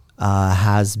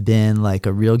 has been like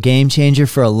a real game changer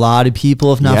for a lot of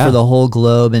people, if not for the whole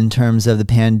globe, in terms of the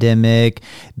pandemic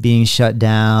being shut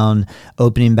down,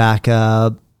 opening back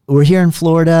up. We're here in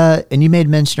Florida, and you made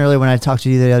mention earlier when I talked to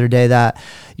you the other day that,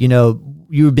 you know,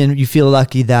 you feel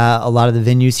lucky that a lot of the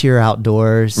venues here are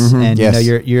outdoors, and you know,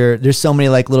 you're there's so many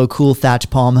like little cool thatch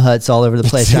palm huts all over the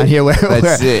place around here where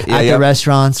at the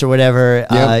restaurants or whatever,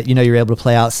 you know, you're able to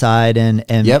play outside,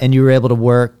 and you were able to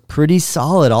work pretty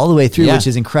solid all the way through, which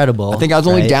is incredible. I think I was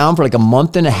only down for like a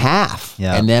month and a half,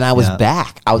 and then I was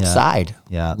back outside.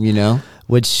 You know,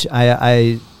 which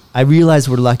I realize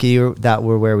we're lucky that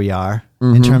we're where we are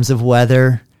in terms of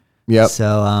weather.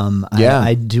 So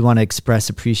I do want to express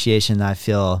appreciation that I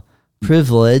feel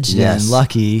privileged and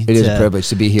lucky. It is a privilege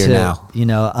to be here now. You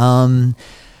know,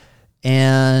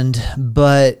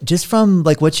 but just from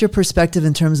like, what's your perspective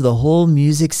in terms of the whole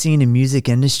music scene and music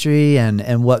industry,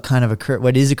 and what kind of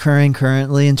what is occurring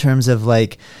currently in terms of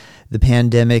like the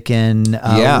pandemic, and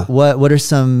what are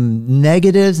some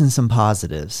negatives and some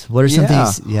positives? What are some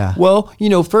things? Well, you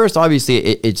know, first, obviously,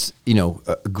 it's you know,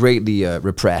 greatly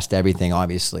repressed, everything,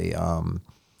 obviously.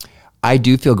 I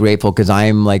do feel grateful because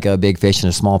I'm like a big fish in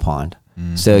a small pond.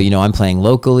 So, you know, I'm playing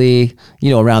locally, you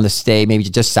know, around the state, maybe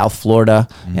just South Florida.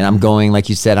 And I'm going, like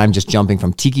you said, I'm just jumping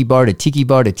from tiki bar to tiki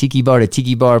bar to tiki bar to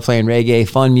tiki bar, playing reggae,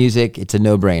 fun music. It's a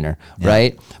no-brainer,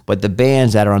 right? But the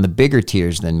bands that are on the bigger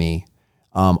tiers than me,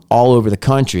 all over the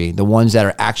country, the ones that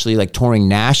are actually like touring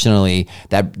nationally,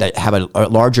 that have a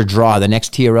larger draw, the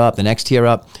next tier up,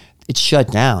 it's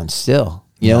shut down still.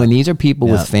 You know, and these are people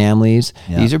with families.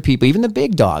 These are people, even the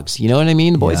big dogs, you know what I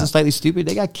mean? The boys are slightly stupid.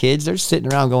 They got kids. They're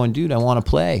sitting around going, dude, I want to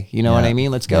play. You know what I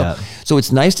mean? Let's go. So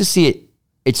it's nice to see it.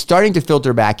 It's starting to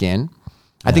filter back in.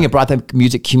 I think it brought the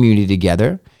music community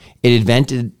together. It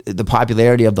invented the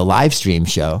popularity of the live stream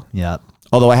show.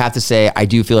 Although I have to say, I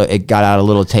do feel it got out a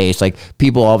little taste. Like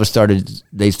people all of a sudden,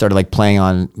 they started like playing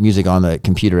on music on the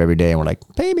computer every day, and we're like,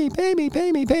 pay me, pay me,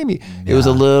 pay me, pay me. It was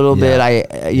a little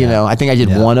bit, you know, I think I did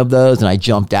one of those and I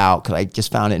jumped out because I just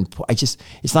found it.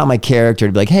 It's not my character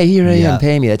to be like, hey, here I am,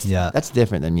 pay me. That's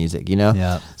different than music, you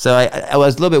know? So I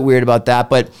was a little bit weird about that,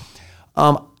 but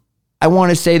I want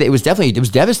to say that it was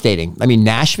devastating. I mean,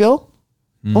 Nashville.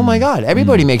 Oh my God,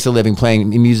 everybody makes a living playing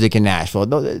music in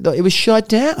Nashville. It was shut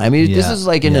down. I mean, this is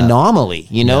like an anomaly,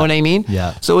 you know what I mean?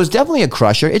 So it was definitely a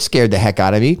crusher. It scared the heck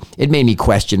out of me. It made me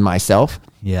question myself.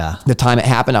 The time it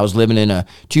happened, I was living in a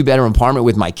 2-bedroom apartment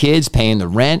with my kids, paying the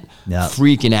rent,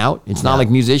 freaking out. It's not like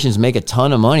musicians make a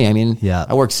ton of money. I mean,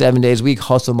 I work 7 days a week,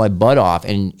 hustle my butt off,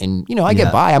 and you know, I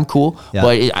get by, I'm cool,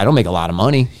 but I don't make a lot of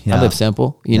money. I live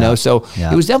simple, you know? So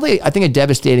it was definitely, I think, a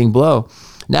devastating blow.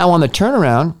 Now on the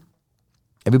turnaround,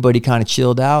 everybody kind of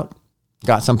chilled out,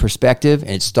 got some perspective, and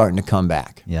it's starting to come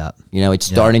back. You know, it's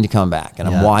starting to come back, and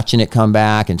I'm watching it come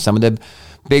back. And some of the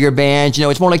bigger bands, you know,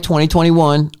 it's more like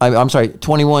 2021. I'm sorry,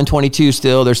 21, 22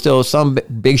 still. There's still some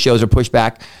big shows are pushed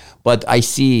back, but I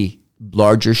see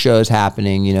larger shows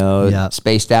happening, you know,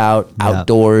 spaced out,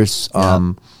 outdoors,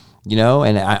 you know,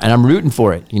 and I'm rooting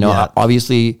for it. You know,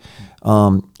 obviously,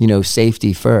 you know,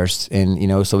 safety first, and, you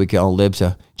know, so we can all live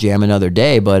to jam another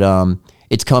day, but,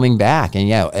 it's coming back. And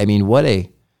I mean, what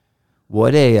a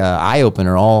what a eye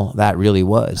opener all that really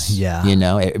was. Yeah. You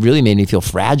know, it really made me feel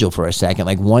fragile for a second.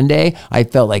 Like one day I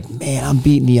felt like, man, I'm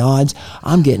beating the odds.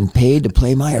 I'm getting paid to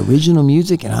play my original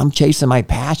music and I'm chasing my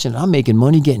passion. I'm making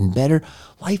money, getting better.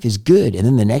 Life is good. And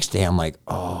then the next day I'm like,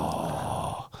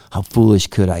 oh, how foolish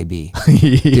could I be?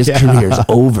 This career's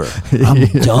over. I'm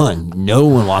done. No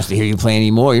one wants to hear you play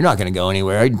anymore. You're not going to go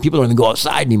anywhere. People don't even go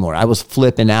outside anymore. I was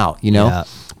flipping out, you know? Yeah.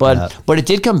 But it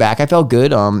did come back. I felt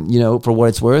good. You know, for what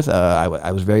it's worth,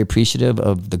 I was very appreciative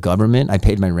of the government. I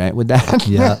paid my rent with that.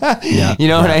 You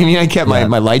know what I mean? I kept my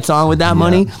lights on with that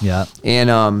money. Yeah.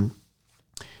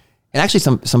 And actually,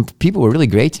 some people were really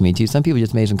great to me too. Some people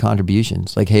just made some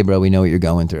contributions, like, "Hey, bro, we know what you're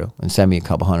going through," and send me a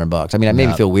couple $100. I mean, it made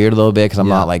me feel weird a little bit because I'm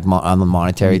not like on the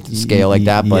monetary scale like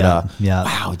that. But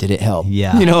wow, did it help?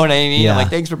 Yeah, you know what I mean. I'm like,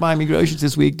 thanks for buying me groceries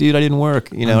this week, dude. I didn't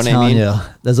work. You know what I mean? You,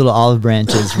 those little olive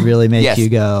branches really make you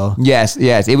go. Yes.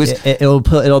 It was. It'll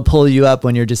pull you up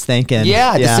when you're just thinking.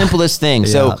 The simplest thing.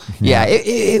 So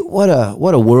what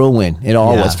a whirlwind it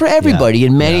all was for everybody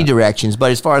in many directions.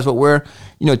 But as far as what we're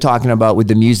talking about with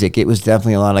the music, it was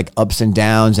definitely a lot of like ups and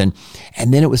downs, and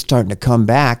then it was starting to come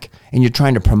back, and you're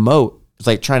trying to promote. It's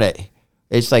like trying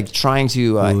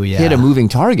to hit a moving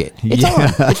target. It's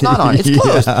on. It's not on. It's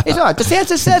closed. It's on.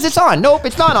 DeSantis says it's on. Nope,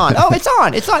 it's not on. Oh, it's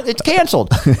on. It's on. It's canceled.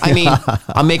 I mean,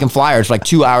 I'm making flyers for like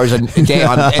 2 hours a day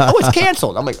on. Oh, it's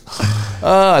canceled. I'm like,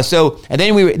 and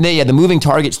then the moving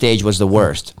target stage was the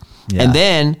worst. Yeah. And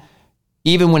then,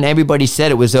 even when everybody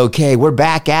said it was okay, we're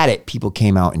back at it. People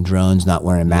came out in drones, not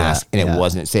wearing masks, and it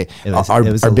wasn't safe. Our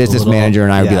business manager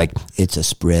and I would be like, "It's a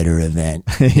spreader event."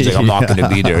 He's like, "I'm not going to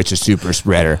be there. It's a super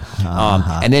spreader."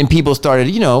 And then people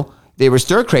started, they were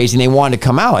stir crazy and they wanted to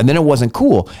come out, and then it wasn't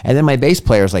cool. And then my bass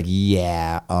player was like,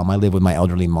 I live with my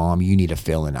elderly mom. You need a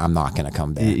fill-in. I'm not going to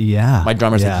come back. My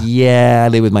drummer's like, I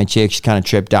live with my chick. She's kind of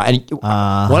tripped out. And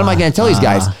what am I going to tell these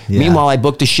guys? Meanwhile, I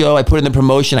booked a show. I put in the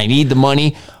promotion. I need the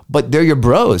money. But they're your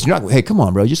bros. You're not. Hey, come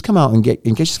on, bro. Just come out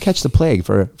and just catch the plague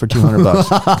for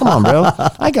 $200. Come on, bro.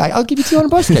 I'll give you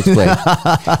 $200 to catch the plague.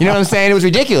 You know what I'm saying? It was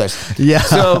ridiculous. Yeah.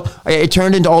 So it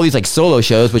turned into all these like solo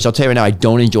shows, which I'll tell you right now, I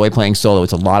don't enjoy playing solo.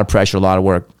 It's a lot of pressure, a lot of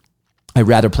work. I'd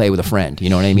rather play with a friend. You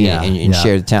know what I mean? And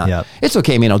share the talent. Yeah. It's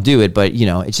okay, man. I'll do it, but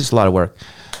it's just a lot of work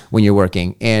when you're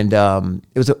working. And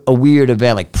it was a weird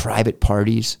event, like private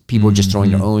parties. People were just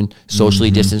throwing their own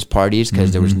socially distanced parties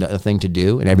because there was nothing to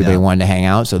do and everybody wanted to hang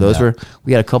out. So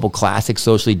we had a couple classic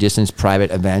socially distanced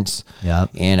private events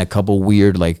and a couple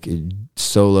weird like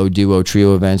solo, duo,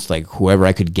 trio events. Like whoever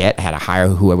I could get had to hire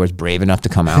whoever was brave enough to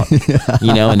come out,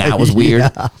 and that was weird.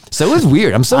 So it was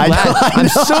weird. I'm so glad. I'm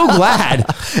so glad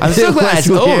it's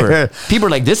over. People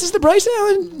are like, this is the Bryce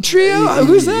Allen trio?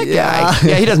 Who's that guy?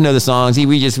 Yeah, he doesn't know the songs.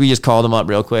 We just called him up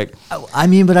real quick. I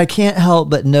mean, but I can't help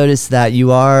but notice that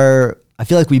you are, I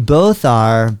feel like we both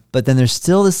are, but then there's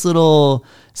still this little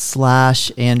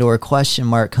slash and or question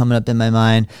mark coming up in my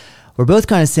mind. We're both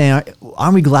kind of saying,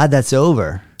 aren't we glad that's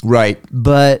over? Right.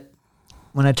 But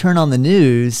when I turn on the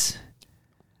news,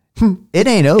 it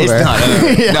ain't over. It's not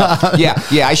over.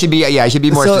 No. I should be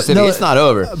more specific. No, it's not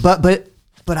over. But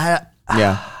I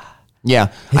Yeah.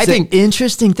 It's an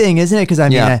interesting thing, isn't it? Because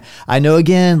I know,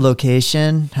 again,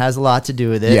 location has a lot to do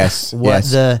with it. Yes. What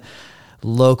the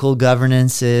local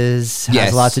governance has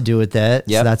a lot to do with it.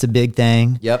 Yep. So that's a big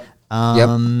thing. Yep.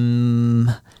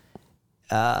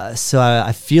 So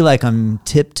I feel like I'm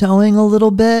tiptoeing a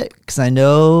little bit because I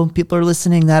know people are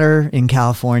listening that are in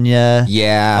California.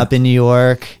 Yeah. Up in New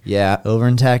York. Yeah. Over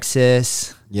in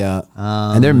Texas. Yeah.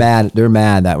 And they're mad. They're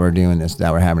mad that we're doing this,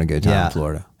 that we're having a good time in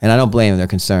Florida. And I don't blame them. They're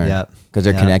concerned because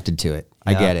they're connected to it.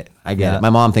 I get it. It. My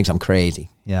mom thinks I'm crazy.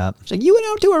 Yeah. She's like, you went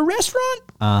out to a restaurant?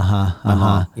 My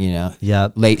mom,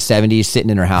 late 70s, sitting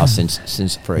in her house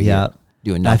since for a year.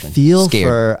 Doing nothing. I feel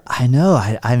scared. I know.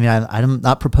 I mean, I'm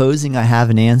not proposing I have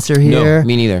an answer here. No,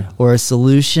 me neither. Or a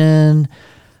solution.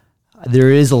 There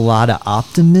is a lot of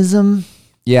optimism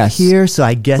here. So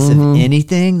I guess if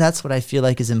anything, that's what I feel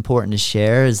like is important to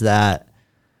share is that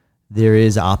there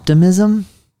is optimism.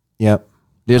 Yep.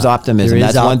 There's optimism.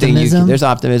 That's one thing. There's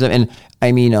optimism. And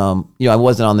I mean, I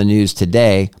wasn't on the news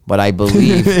today, but I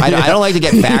believe, I don't like to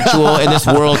get factual in this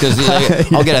world because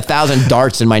I'll get 1,000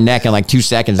 darts in my neck in like 2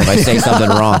 seconds if I say something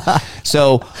wrong.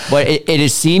 So, but it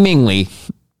is seemingly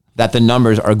that the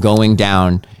numbers are going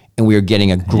down and we are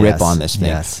getting a grip on this thing.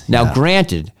 Yes, now,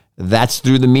 granted, that's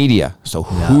through the media. So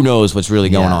who knows what's really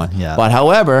going on. Yeah. But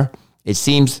however, it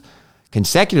seems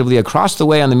consecutively across the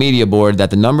way on the media board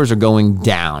that the numbers are going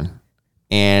down.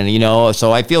 And,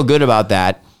 so I feel good about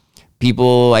that.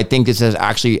 People, I think this has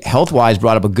actually health-wise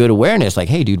brought up a good awareness. Like,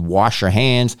 hey, dude, wash your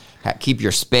hands, keep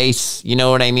your space. You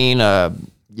know what I mean?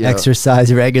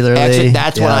 exercise regularly.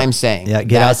 That's what I'm saying. Yeah,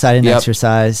 get outside and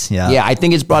exercise. Yeah, yeah. I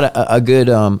think it's brought a good.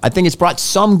 I think it's brought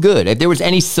some good. If there was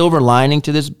any silver lining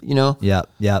to this,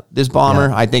 this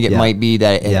bomber, I think it might be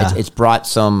that it's brought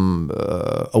some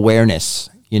awareness.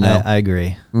 I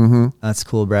agree. Mm-hmm. That's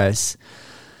cool, Bryce.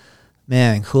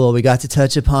 Man, cool. We got to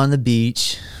touch upon the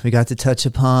beach. We got to touch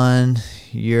upon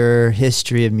your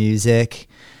history of music.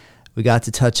 We got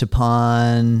to touch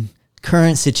upon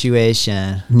current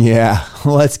situation. Yeah.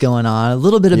 What's going on. A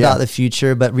little bit about the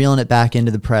future, but reeling it back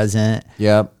into the present.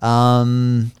 Yep.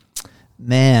 Man,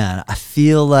 I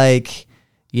feel like,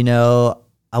 I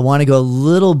want to go a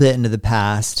little bit into the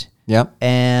past. Yep.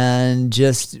 And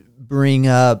just bring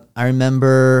up, I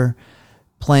remember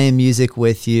playing music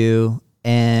with you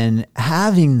and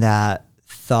having that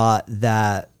thought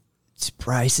that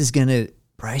Bryce is gonna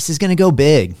go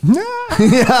big.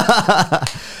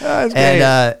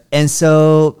 And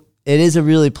so it is a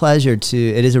real pleasure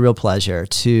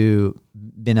to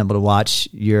being able to watch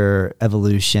your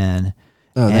evolution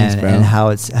and how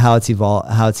it's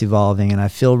evolving. And I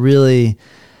feel really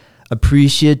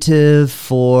appreciative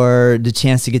for the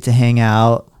chance to get to hang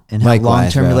out and have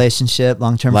long-term relationship,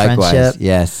 long-term friendship.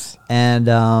 Yes. And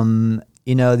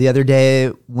the other day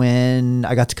when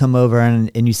I got to come over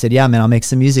and you said, yeah, man, I'll make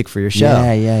some music for your show.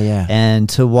 Yeah. And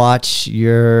to watch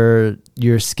your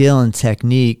skill and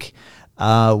technique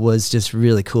was just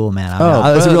really cool, man.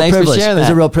 It was a real privilege. It was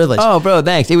a real privilege. Oh, bro,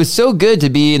 thanks. It was so good to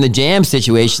be in the jam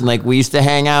situation. Like we used to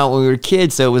hang out when we were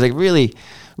kids. So it was like really,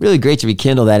 really great to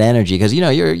rekindle that energy because,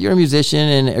 you're a musician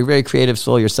and a very creative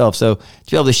soul yourself. So to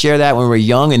be able to share that when we were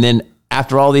young and then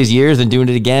after all these years and doing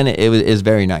it again, is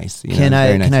very nice. Can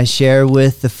I share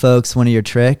with the folks one of your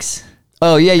tricks?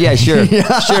 Oh, yeah, sure.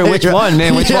 Sure. Which one,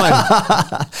 man? Which one?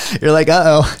 You're like,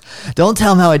 uh-oh. Don't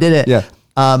tell them how I did it. Yeah.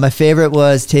 My favorite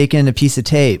was taking a piece of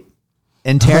tape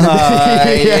and tearing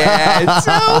it. Yeah, it's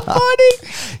so funny.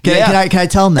 Can I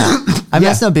tell them that? I mean,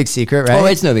 that's no big secret, right? Oh,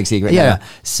 it's no big secret. Yeah. No.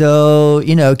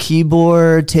 So,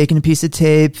 keyboard, taking a piece of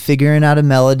tape, figuring out a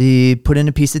melody, putting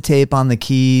a piece of tape on the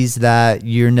keys that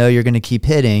you're going to keep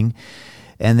hitting,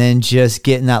 and then just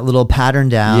getting that little pattern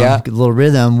down, little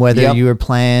rhythm, whether you were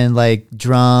playing like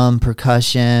drum,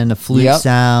 percussion, a flute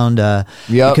sound.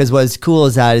 Because what's cool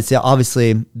is that it's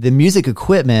obviously the music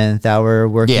equipment that we're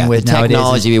working with the nowadays.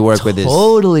 Technology we work with is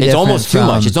totally it's different. Almost too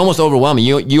much. It's almost overwhelming.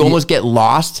 You almost get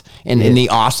lost in the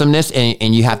awesomeness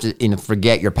and you have to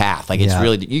forget your path. Like it's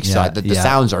really, you saw it, the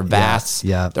sounds are vast.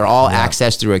 Yeah. They're all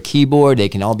accessed through a keyboard. They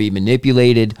can all be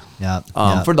manipulated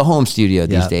for the home studio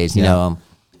these days,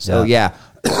 So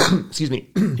excuse me.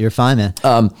 You're fine, man.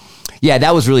 Yeah,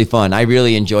 that was really fun. I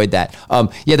really enjoyed that.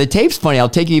 The tape's funny. I'll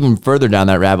take you even further down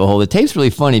that rabbit hole. The tape's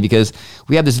really funny because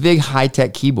we have this big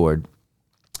high-tech keyboard,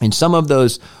 and some of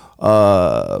those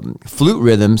flute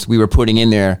rhythms we were putting in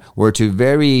there were to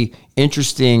very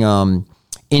interesting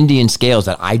Indian scales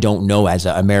that I don't know as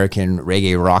an American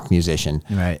reggae rock musician.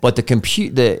 Right. But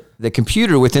the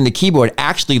computer within the keyboard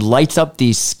actually lights up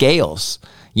these scales.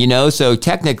 So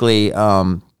technically,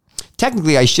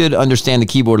 I should understand the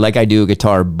keyboard like I do a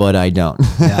guitar, but I don't.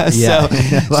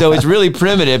 So it's really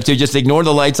primitive to just ignore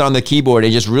the lights on the keyboard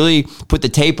and just really put the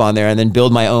tape on there and then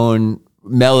build my own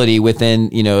melody within,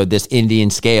 this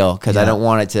Indian scale because I don't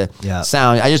want it to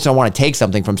sound. I just don't want to take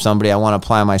something from somebody. I want to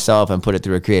apply myself and put it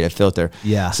through a creative filter.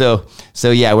 Yeah. So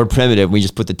we're primitive. We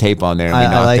just put the tape on there and we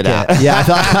knocked it out. Yeah,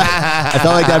 I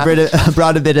felt like that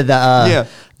brought a bit of the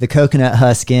coconut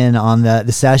husk in on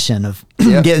the session of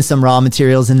getting some raw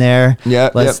materials in there.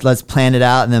 Let's plan it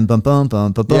out and then boom, boom,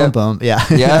 boom, boom, boom, boom. Yeah.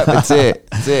 Yeah, that's it.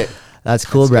 That's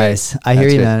cool, Bryce. I hear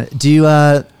you, man.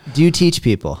 Do you teach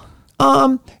people?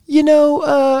 I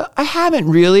haven't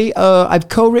really. I've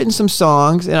co-written some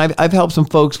songs and I've helped some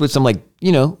folks with some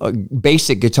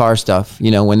basic guitar stuff.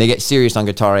 When they get serious on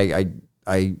guitar, I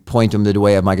point them the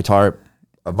way of my guitar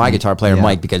player,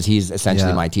 Mike, because he's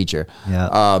essentially my teacher.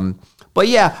 Yeah. But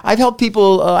yeah, I've helped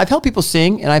people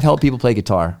sing and I've helped people play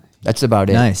guitar. That's about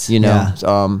it. Nice.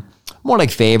 More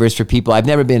like favors for people. I've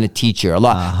never been a teacher.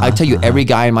 I tell you, every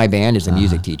guy in my band is a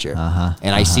music teacher,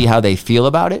 and I see how they feel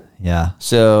about it. Yeah.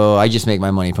 So I just make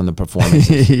my money from the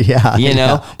performances.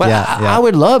 But I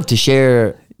would love to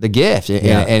share the gift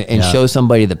and show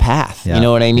somebody the path. You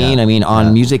know what I mean? I mean,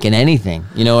 on music and anything.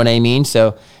 You know what I mean?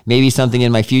 So maybe something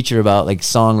in my future about like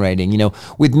songwriting.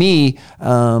 With me,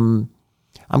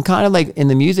 I'm kind of like in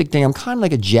the music thing. I'm kind of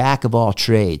like a jack of all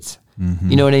trades.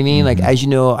 You know what I mean? Like, as you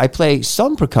know, I play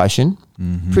some percussion,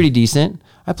 pretty decent.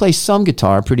 I play some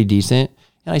guitar, pretty decent.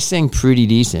 And I sing pretty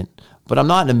decent. But I'm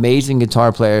not an amazing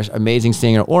guitar player, amazing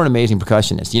singer, or an amazing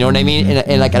percussionist. You know what I mean?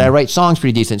 And I write songs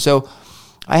pretty decent. So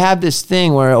I have this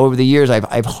thing where over the years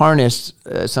I've harnessed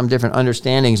some different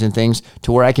understandings and things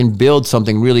to where I can build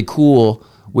something really cool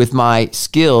with my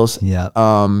skills. Yeah.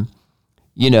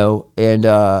 You know, and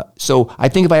so I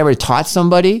think if I ever taught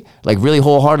somebody like really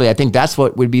wholeheartedly, I think that's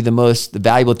what would be the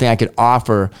valuable thing I could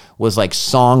offer was like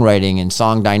songwriting and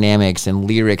song dynamics and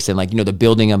lyrics and like, you know, the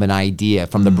building of an idea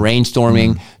from the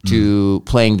brainstorming to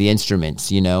playing the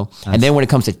instruments, you know. And then when it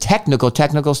comes to technical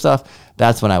stuff,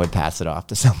 that's when I would pass it off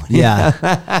to somebody. Yeah.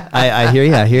 I hear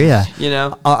you. You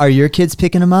know, are your kids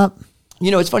picking them up? You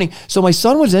know, it's funny. So my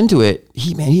son was into it.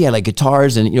 He had like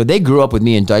guitars and, you know, they grew up with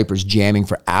me in diapers jamming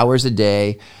for hours a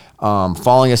day,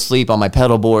 falling asleep on my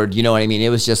pedal board. You know what I mean? It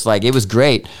was just like, it was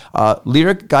great.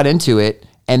 Lyric got into it.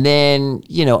 And then,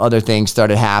 you know, other things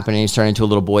started happening. He turned into a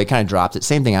little boy, kind of dropped it.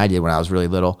 Same thing I did when I was really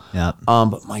little. Yeah.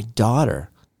 But my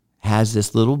daughter has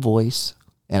this little voice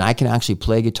and I can actually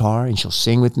play guitar and she'll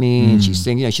sing with me and she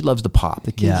sings, you know, she loves the pop.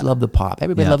 The kids love the pop.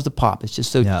 Everybody loves the pop. It's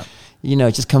just so... Yeah. You know,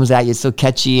 it just comes at you. It's so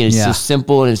catchy and it's so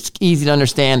simple and it's easy to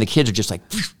understand. The kids are just like,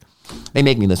 they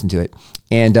make me listen to it.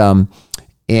 And so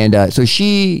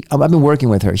I've been working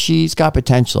with her. She's got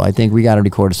potential. I think we got to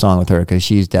record a song with her because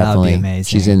she's definitely,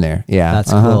 she's in there. Yeah.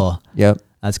 That's cool. Yep.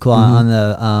 That's cool. On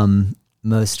the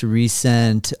most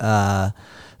recent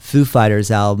Foo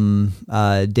Fighters album,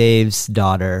 Dave's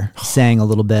daughter sang a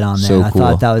little bit on there. So I cool.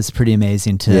 thought that was pretty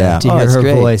amazing to hear her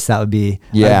great. voice. That would be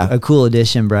a cool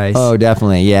addition, Bryce. Oh,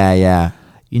 definitely. Yeah.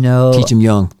 You know, teach them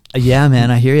young. Yeah,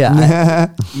 man, I hear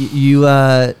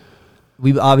you.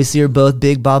 We obviously are both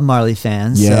big Bob Marley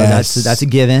fans, so that's a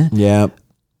given. Yeah.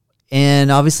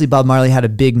 And obviously Bob Marley had a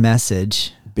big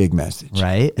message. Big message.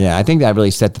 Right? Yeah, I think that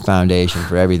really set the foundation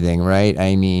for everything, right?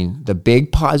 I mean, the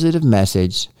big positive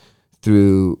message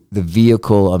through the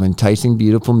vehicle of enticing,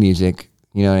 beautiful music.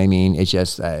 You know what I mean? It's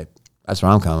just, that's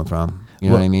where I'm coming from. You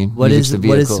know what I mean? What is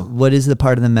the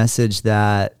part of the message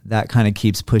that kind of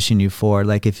keeps pushing you forward?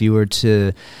 Like if you were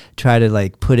to try to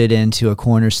like put it into a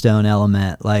cornerstone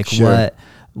element, like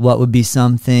what would be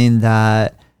something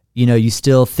that, you know, you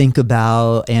still think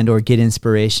about and or get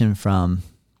inspiration from?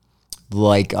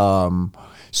 Like,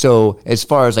 so as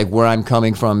far as like where I'm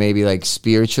coming from, maybe like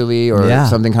spiritually or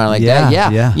something kind of like that.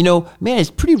 Yeah. You know, man, it's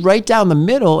pretty right down the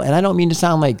middle. And I don't mean to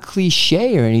sound like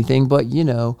cliche or anything, but you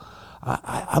know,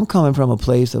 I'm coming from a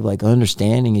place of like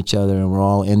understanding each other and we're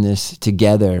all in this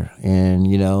together and,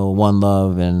 you know, one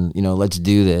love and, you know, let's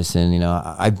do this. And, you know,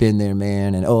 I've been there,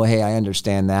 man. And, oh, hey, I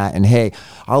understand that. And hey,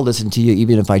 I'll listen to you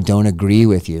even if I don't agree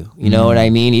with you. You know what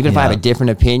I mean? Even if I have a different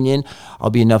opinion,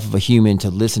 I'll be enough of a human to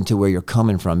listen to where you're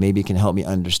coming from. Maybe it can help me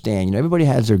understand. You know, everybody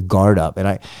has their guard up. And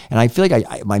I feel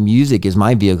like my music is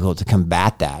my vehicle to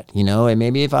combat that, you know? And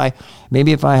maybe if I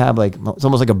have like, it's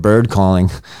almost like a bird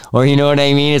calling or, you know what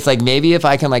I mean? It's like, maybe if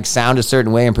I can like sound a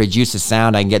certain way and produce a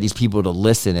sound, I can get these people to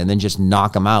listen and then just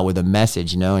knock them out with a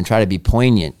message, you know, and try to be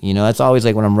poignant. You know, that's always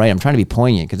like when I'm writing, I'm trying to be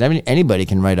poignant because anybody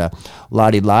can write a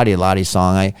lottie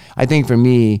song. I think for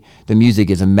me, the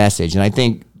music is a message. And I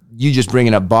think you just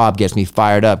bringing up Bob gets me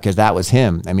fired up because that was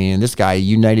him. I mean, this guy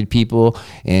united people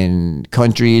in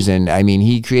countries. And I mean,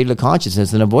 he created a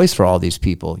consciousness and a voice for all these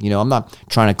people. You know, I'm not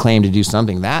trying to claim to do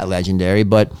something that legendary,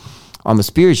 but on the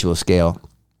spiritual scale,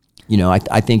 you know,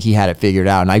 I think he had it figured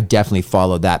out, and I definitely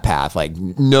followed that path. Like,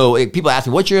 people ask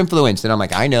me, what's your influence? And I'm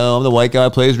like, I know, I'm the white guy who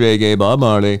plays reggae, Bob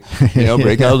Marley, you know,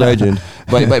 breakout legend.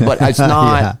 But it's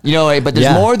not, you know, but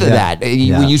there's more than that.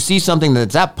 When you see something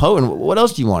that's that potent, what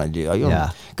else do you want to do? You know,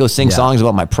 go sing songs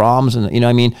about my problems, and, you know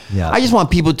what I mean? I just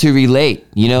want people to relate,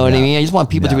 you know what I mean? I just want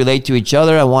people to relate to each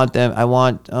other. I want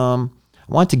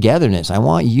togetherness. I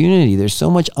want unity. There's so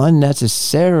much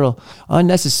unnecessary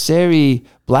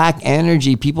black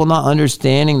energy, people not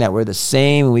understanding that we're the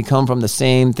same and we come from the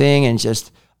same thing and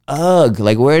just,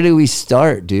 like, where do we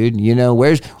start, dude? You know,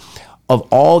 of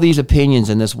all these opinions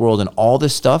in this world and all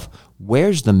this stuff,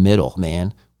 where's the middle,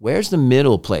 man? Where's the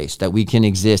middle place that we can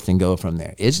exist and go from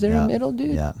there? Is there a middle,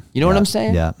 dude? Yeah. You know what I'm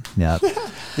saying? Yeah.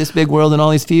 This big world and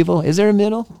all these people, is there a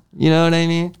middle? You know what I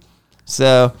mean?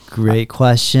 So great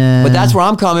question. But that's where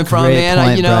I'm coming from, man.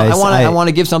 Point, I want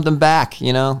to give something back,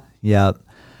 you know? Yep.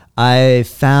 I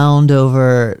found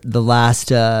over the last,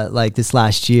 this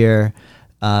last year,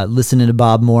 listening to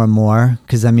Bob more and more,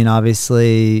 because I mean,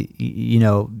 obviously, you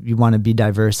know, you want to be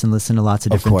diverse and listen to lots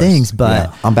of different things,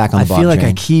 but I'm back on the Bob I feel like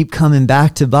train. I keep coming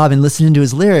back to Bob and listening to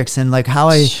his lyrics and like how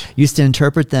I used to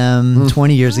interpret them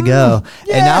 20 years ago.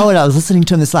 And now when I was listening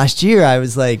to him this last year, I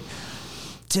was like,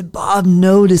 did Bob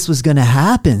know this was going to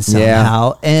happen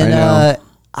somehow? And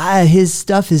his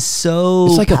stuff is so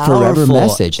it's like powerful. A forever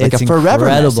message, like it's a forever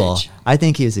incredible. message. I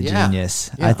think he was a genius.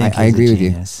 I think I agree with you.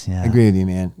 Yeah. I agree with you,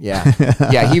 man. Yeah,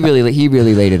 yeah. He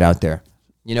really laid it out there.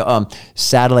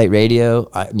 Satellite radio,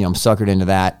 I'm suckered into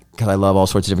that because I love all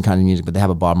sorts of different kinds of music, but they have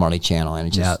a Bob Marley channel,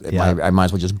 and I might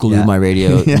as well just glue my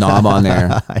radio knob on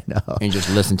there I know. and just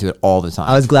listen to it all the time.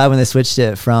 I was glad when they switched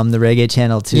it from the reggae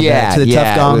channel to the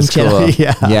Tough Gong channel. Cool.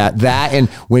 Yeah, that, and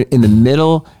when in the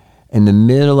middle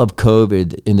of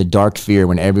COVID, in the dark fear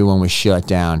when everyone was shut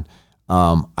down,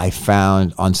 I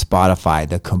found on Spotify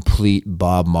the complete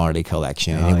Bob Marley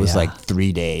collection. And it was like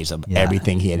 3 days of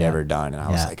everything he had ever done. And I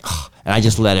was like, oh, and I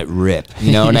just let it rip.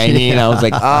 You know what I mean? I was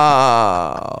like,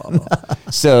 oh,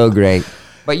 so great.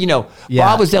 But,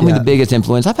 Bob was definitely the biggest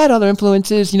influence. I've had other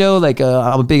influences, like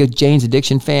I'm a big Jane's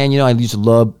Addiction fan. I used to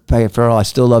love Perry Farrell. I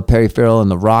still love Perry Farrell in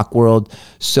the rock world.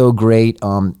 So great.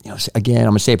 Again, I'm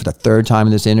going to say it for the third time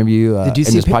in this interview, in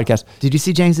this podcast. Did you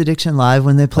see Jane's Addiction live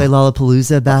when they played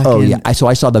Lollapalooza back So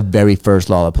I saw the very first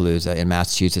Lollapalooza in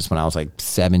Massachusetts when I was like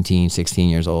 17, 16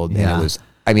 years old. And it was...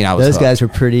 those guys were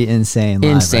pretty insane.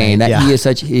 Insane. Right?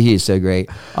 He is so great.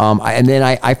 And then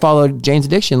I followed Jane's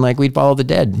Addiction like we'd follow the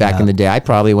Dead back in the day. I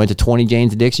probably went to 20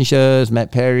 Jane's Addiction shows,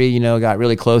 met Perry, got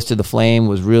really close to the flame,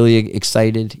 was really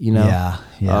excited,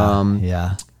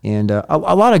 And a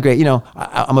lot of great,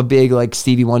 I'm a big like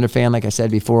Stevie Wonder fan. Like I said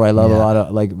before, I love a lot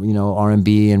of like,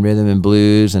 R&B and rhythm and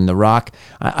blues and the rock.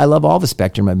 I love all the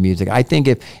spectrum of music. I think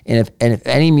if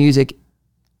any music,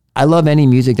 I love any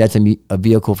music that's a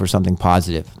vehicle for something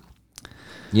positive.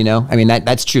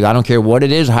 That's true. I don't care what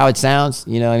it is or how it sounds.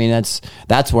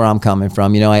 That's where I'm coming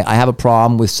from. I have a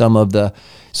problem with some of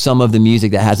the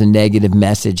music that has a negative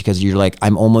message because you're like,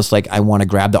 I'm almost like I want to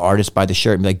grab the artist by the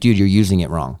shirt and be like, dude, you're using it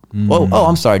wrong. Oh,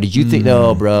 I'm sorry. Did you think?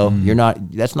 No, bro, you're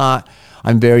not. That's not.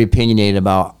 I'm very opinionated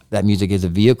about that music as a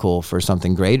vehicle for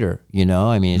something greater.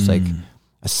 It's like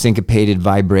a syncopated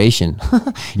vibration.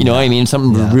 You know what I mean?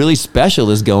 Something really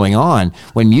special is going on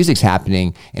when music's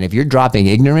happening. And if you're dropping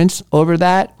ignorance over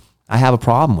that, I have a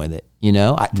problem with it.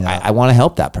 I want to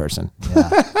help that person.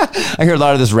 I hear a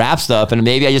lot of this rap stuff and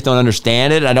maybe I just don't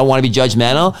understand it. I don't want to be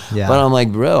judgmental, but I'm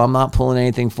like, bro, I'm not pulling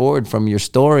anything forward from your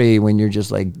story when you're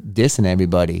just like dissing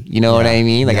everybody. You know what I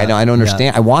mean? Like I don't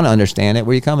understand. I want to understand it.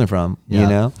 Where you coming from?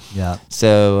 Yeah.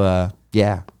 So,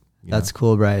 That's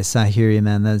cool, Bryce. I hear you,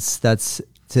 man. That's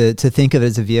to think of it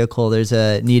as a vehicle. There's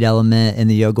a neat element in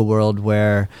the yoga world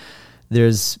where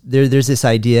there's this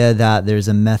idea that there's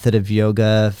a method of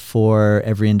yoga for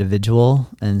every individual.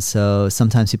 And so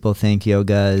sometimes people think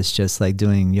yoga is just like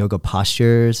doing yoga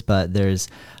postures, but there's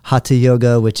hatha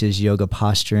yoga, which is yoga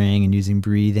posturing and using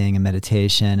breathing and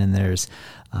meditation. And there's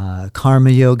karma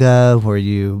yoga, where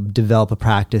you develop a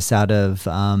practice out of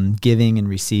giving and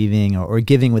receiving, or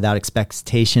giving without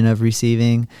expectation of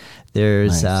receiving.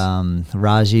 There's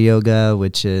Raja Yoga,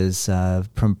 which is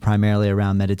primarily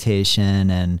around meditation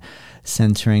and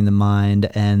centering the mind.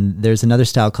 And there's another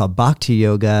style called Bhakti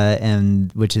Yoga,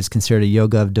 which is considered a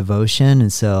yoga of devotion.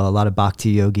 And so a lot of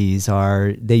Bhakti yogis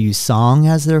they use song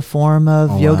as their form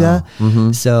of yoga. Wow.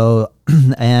 Mm-hmm. So,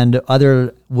 and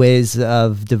other ways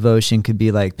of devotion could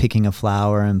be like picking a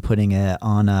flower and putting it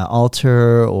on an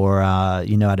altar, or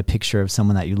at a picture of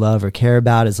someone that you love or care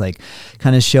about, is like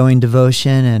kind of showing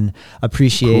devotion and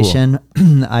appreciation.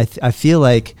 Cool. I feel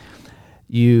like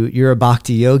you're a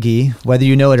bhakti yogi, whether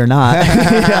you know it or not.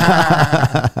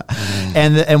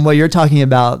 And what you're talking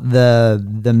about,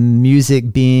 the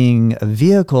music being a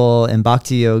vehicle in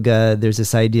bhakti yoga, there's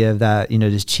this idea of that,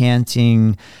 just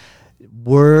chanting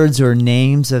words or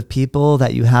names of people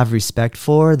that you have respect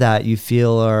for, that you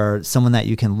feel are someone that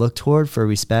you can look toward for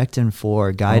respect and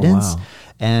for guidance. Oh, wow.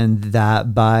 And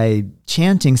that by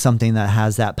chanting something that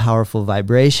has that powerful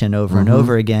vibration over and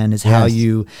over again is how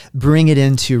you bring it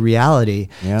into reality.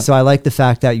 Yep. So I like the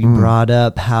fact that you brought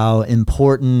up how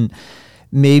important,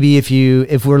 maybe if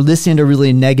we're listening to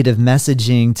really negative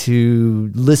messaging,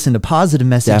 to listen to positive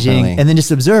messaging. And then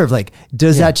just observe, like,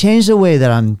 does that change the way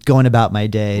that I'm going about my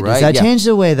day? Does that change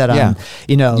the way that I'm,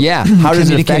 how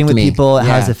does it affect with me? people?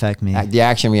 How does it affect me? The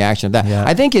action reaction of that. Yeah.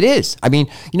 I think it is. I mean,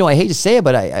 I hate to say it,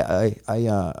 but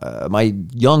my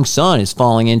young son is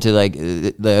falling into like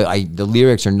the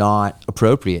lyrics are not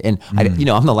appropriate, and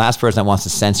I'm the last person that wants to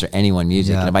censor anyone's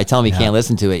music. And if I tell him he can't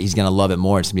listen to it, he's gonna love it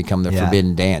more. It's gonna become the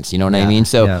forbidden dance. You know what I mean?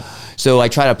 So I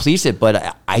try to police it,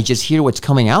 but I just hear what's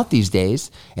coming out these days,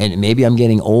 and maybe I'm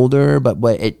getting older, but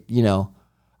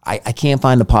I can't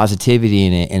find the positivity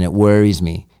in it, and it worries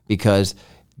me because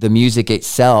the music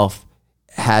itself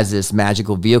has this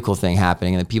magical vehicle thing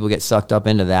happening, and then people get sucked up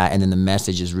into that, and then the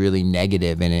message is really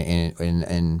negative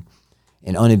and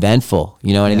uneventful.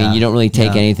 You know what I mean? You don't really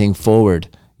take anything forward.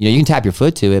 You can tap your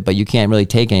foot to it, but you can't really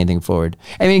take anything forward.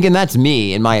 I mean, again, that's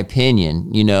me, in my opinion,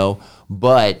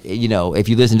 But, you know, if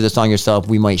you listen to the song yourself,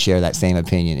 we might share that same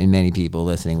opinion. And many people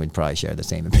listening would probably share the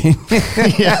same opinion.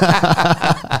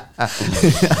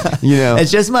 You know,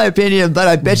 it's just my opinion, but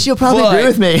I bet you'll probably agree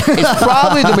with me. It's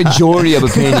probably the majority of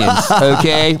opinions,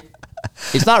 okay?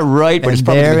 It's not right, but it's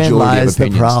probably the majority lies of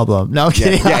opinions. The problem. No, I'm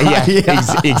kidding.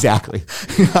 Exactly.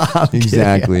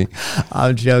 Exactly.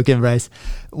 I'm joking, Bryce.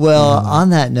 Well,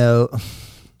 on that note,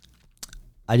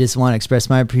 I just want to express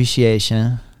my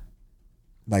appreciation.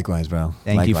 Likewise, bro.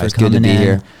 Thank you for coming in. Good to be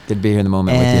here. Good to be here in the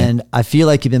moment with you. And I feel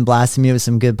like you've been blasting me with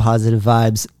some good positive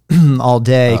vibes all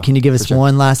day. Can you give us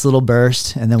one last little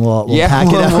burst, and then we'll pack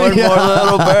it up? One more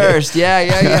little burst.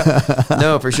 Yeah.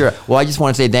 No, for sure. Well, I just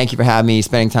want to say thank you for having me.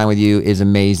 Spending time with you is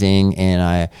amazing, and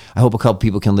I hope a couple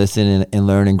people can listen and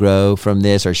learn and grow from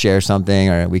this, or share something,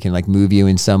 or we can like move you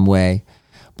in some way.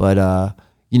 But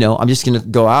you know, I'm just gonna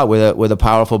go out with a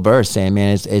powerful burst, saying,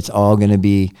 man, it's all gonna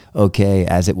be okay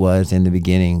as it was in the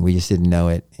beginning. We just didn't know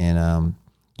it, and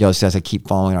you know, just have to keep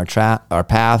following our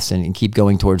paths and keep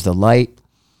going towards the light.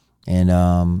 And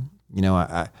you know,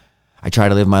 I try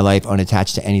to live my life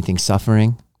unattached to anything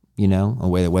suffering. You know,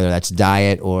 whether that's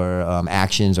diet or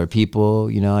actions or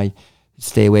people. You know, I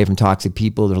stay away from toxic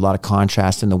people. There's a lot of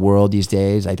contrast in the world these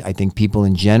days. I think people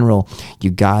in general,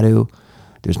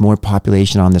 there's more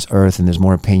population on this earth and there's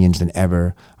more opinions than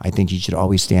ever. I think you should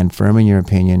always stand firm in your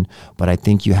opinion, but I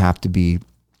think you have to be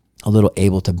a little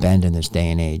able to bend in this day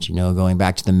and age. You know, going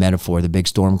back to the metaphor, the big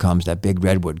storm comes, that big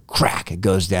redwood, crack, it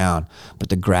goes down, but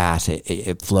the grass,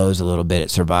 it flows a little bit,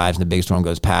 it survives, and the big storm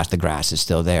goes past, the grass is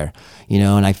still there. You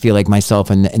know, and I feel like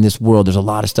myself in this world, there's a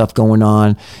lot of stuff going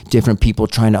on, different people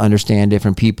trying to understand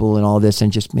different people and all this,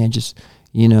 and just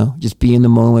you know, just be in the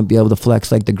moment, be able to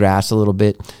flex like the grass a little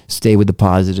bit, stay with the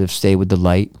positive, stay with the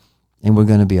light, and we're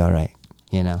going to be all right.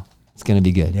 You know, it's going to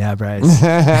be good. Yeah, Bryce.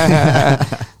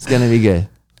 It's going to be good.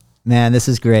 Man, this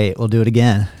is great. We'll do it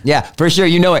again. Yeah, for sure.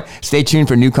 You know it. Stay tuned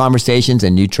for new conversations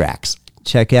and new tracks.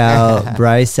 Check out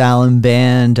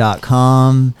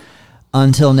BryceAllenBand.com.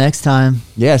 Until next time.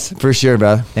 Yes, for sure,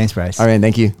 bro. Thanks, Bryce. All right,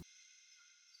 thank you.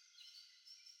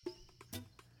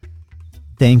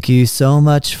 Thank you so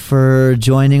much for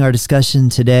joining our discussion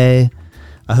today.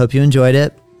 I hope you enjoyed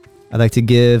it. I'd like to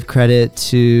give credit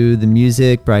to the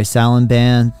music, Bryce Allen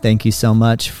Band. Thank you so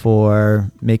much for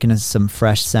making us some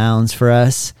fresh sounds for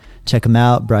us. Check them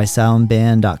out,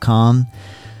 BryceAllenBand.com.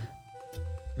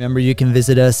 Remember, you can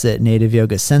visit us at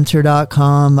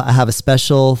nativeyogacenter.com. I have a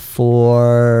special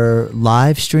for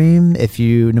live stream.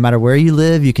 No matter where you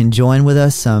live, you can join with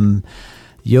us some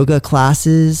yoga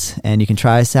classes, and you can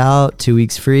try us out 2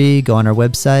 weeks free. Go on our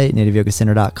website,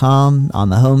 nativeyogacenter.com. On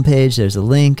the homepage, there's a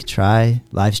link. Try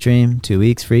live stream, 2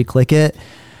 weeks free. Click it,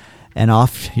 and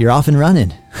you're off and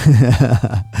running.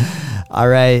 All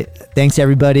right. Thanks,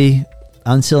 everybody.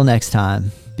 Until next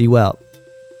time, be well.